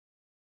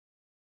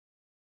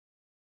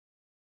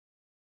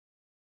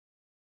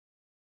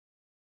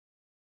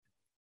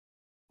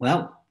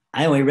 Well,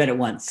 I only read it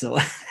once, so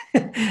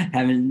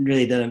haven't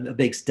really done a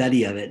big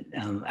study of it.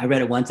 I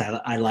read it once.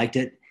 I liked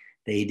it.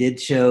 They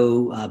did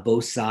show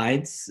both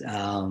sides,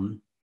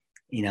 and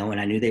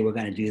I knew they were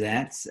going to do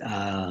that.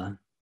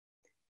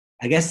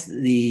 I guess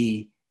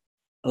the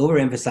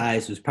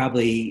overemphasize was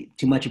probably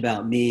too much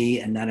about me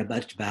and not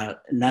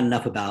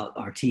enough about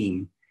our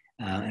team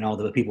and all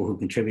the people who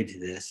contribute to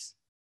this.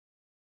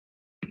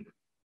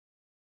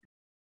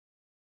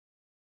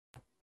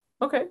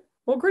 Okay.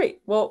 Well, great.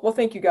 Well,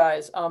 thank you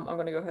guys. I'm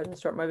going to go ahead and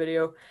start my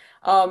video.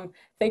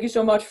 Thank you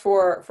so much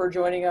for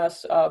joining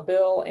us,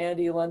 Bill,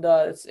 Andy,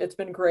 Linda. It's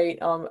been great.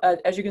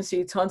 As you can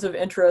see, tons of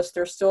interest.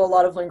 There's still a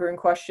lot of lingering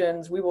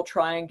questions. We will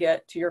try and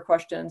get to your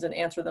questions and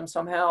answer them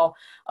somehow.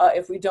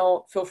 If we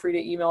don't, feel free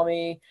to email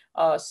me,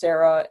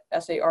 Sarah,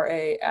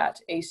 SARA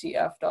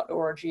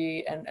 @acf.org,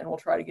 and we'll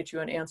try to get you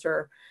an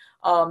answer.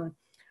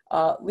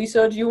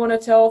 Lisa, do you want to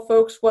tell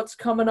folks what's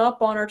coming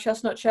up on our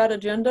Chestnut Chat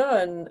agenda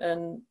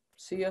and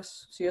see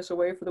us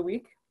away for the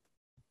week?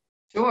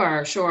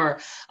 Sure.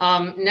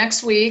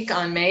 Next week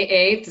on May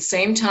 8th, the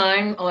same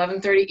time,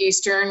 11:30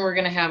 Eastern, we're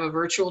going to have a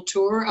virtual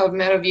tour of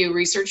Meadowview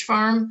Research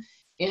Farm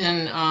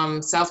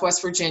in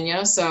Southwest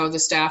Virginia. So the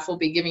staff will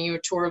be giving you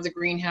a tour of the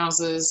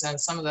greenhouses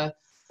and some of the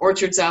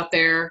orchards out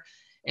there.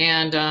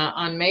 And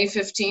on May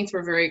 15th,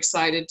 we're very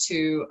excited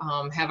to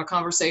have a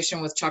conversation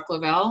with Chuck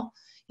Lavelle.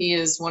 He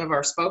is one of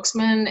our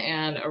spokesmen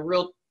and a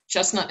real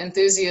chestnut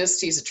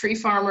enthusiast. He's a tree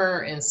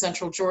farmer in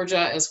central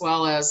Georgia, as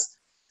well as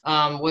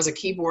was a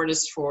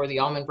keyboardist for the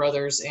Allman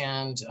Brothers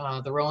and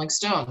the Rolling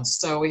Stones.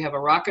 So we have a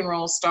rock and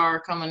roll star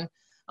coming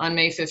on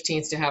May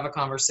 15th to have a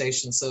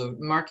conversation. So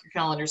mark your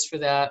calendars for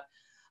that.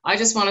 I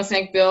just want to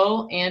thank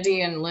Bill,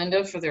 Andy, and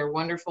Linda for their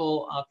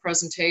wonderful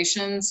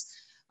presentations.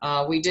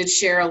 We did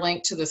share a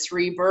link to the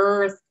 3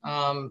 Burr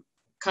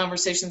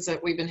conversations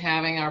that we've been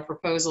having, our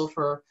proposal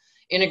for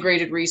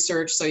integrated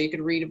research, so you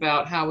could read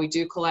about how we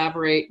do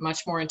collaborate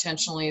much more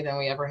intentionally than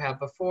we ever have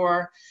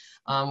before.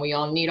 We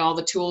all need all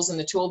the tools in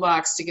the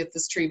toolbox to get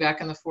this tree back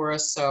in the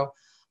forest. So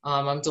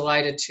I'm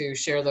delighted to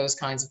share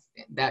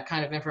that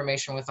kind of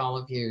information with all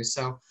of you.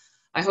 So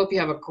I hope you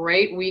have a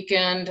great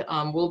weekend.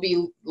 We'll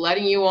be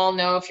letting you all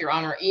know if you're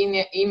on our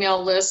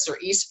email lists or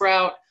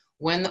eSprout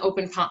when the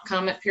open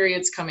comment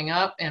period's coming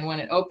up and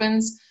when it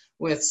opens,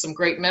 with some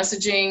great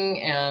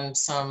messaging and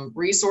some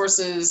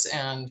resources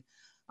and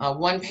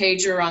one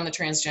pager on the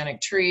transgenic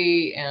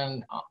tree,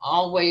 and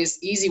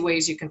always easy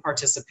ways you can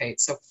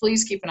participate. So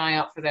please keep an eye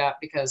out for that,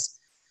 because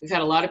we've had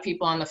a lot of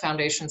people on the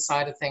foundation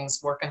side of things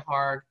working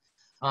hard.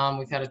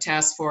 We've had a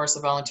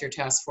volunteer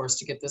task force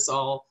to get this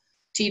all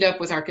teed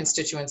up with our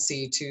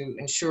constituency to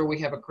ensure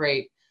we have a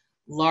great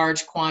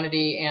large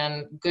quantity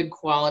and good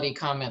quality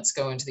comments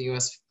go into the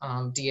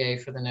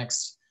USDA for the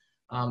next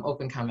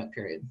open comment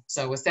period.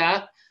 So with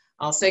that,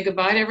 I'll say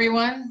goodbye to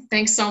everyone.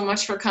 Thanks so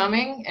much for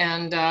coming,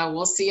 and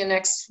we'll see you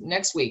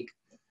next week.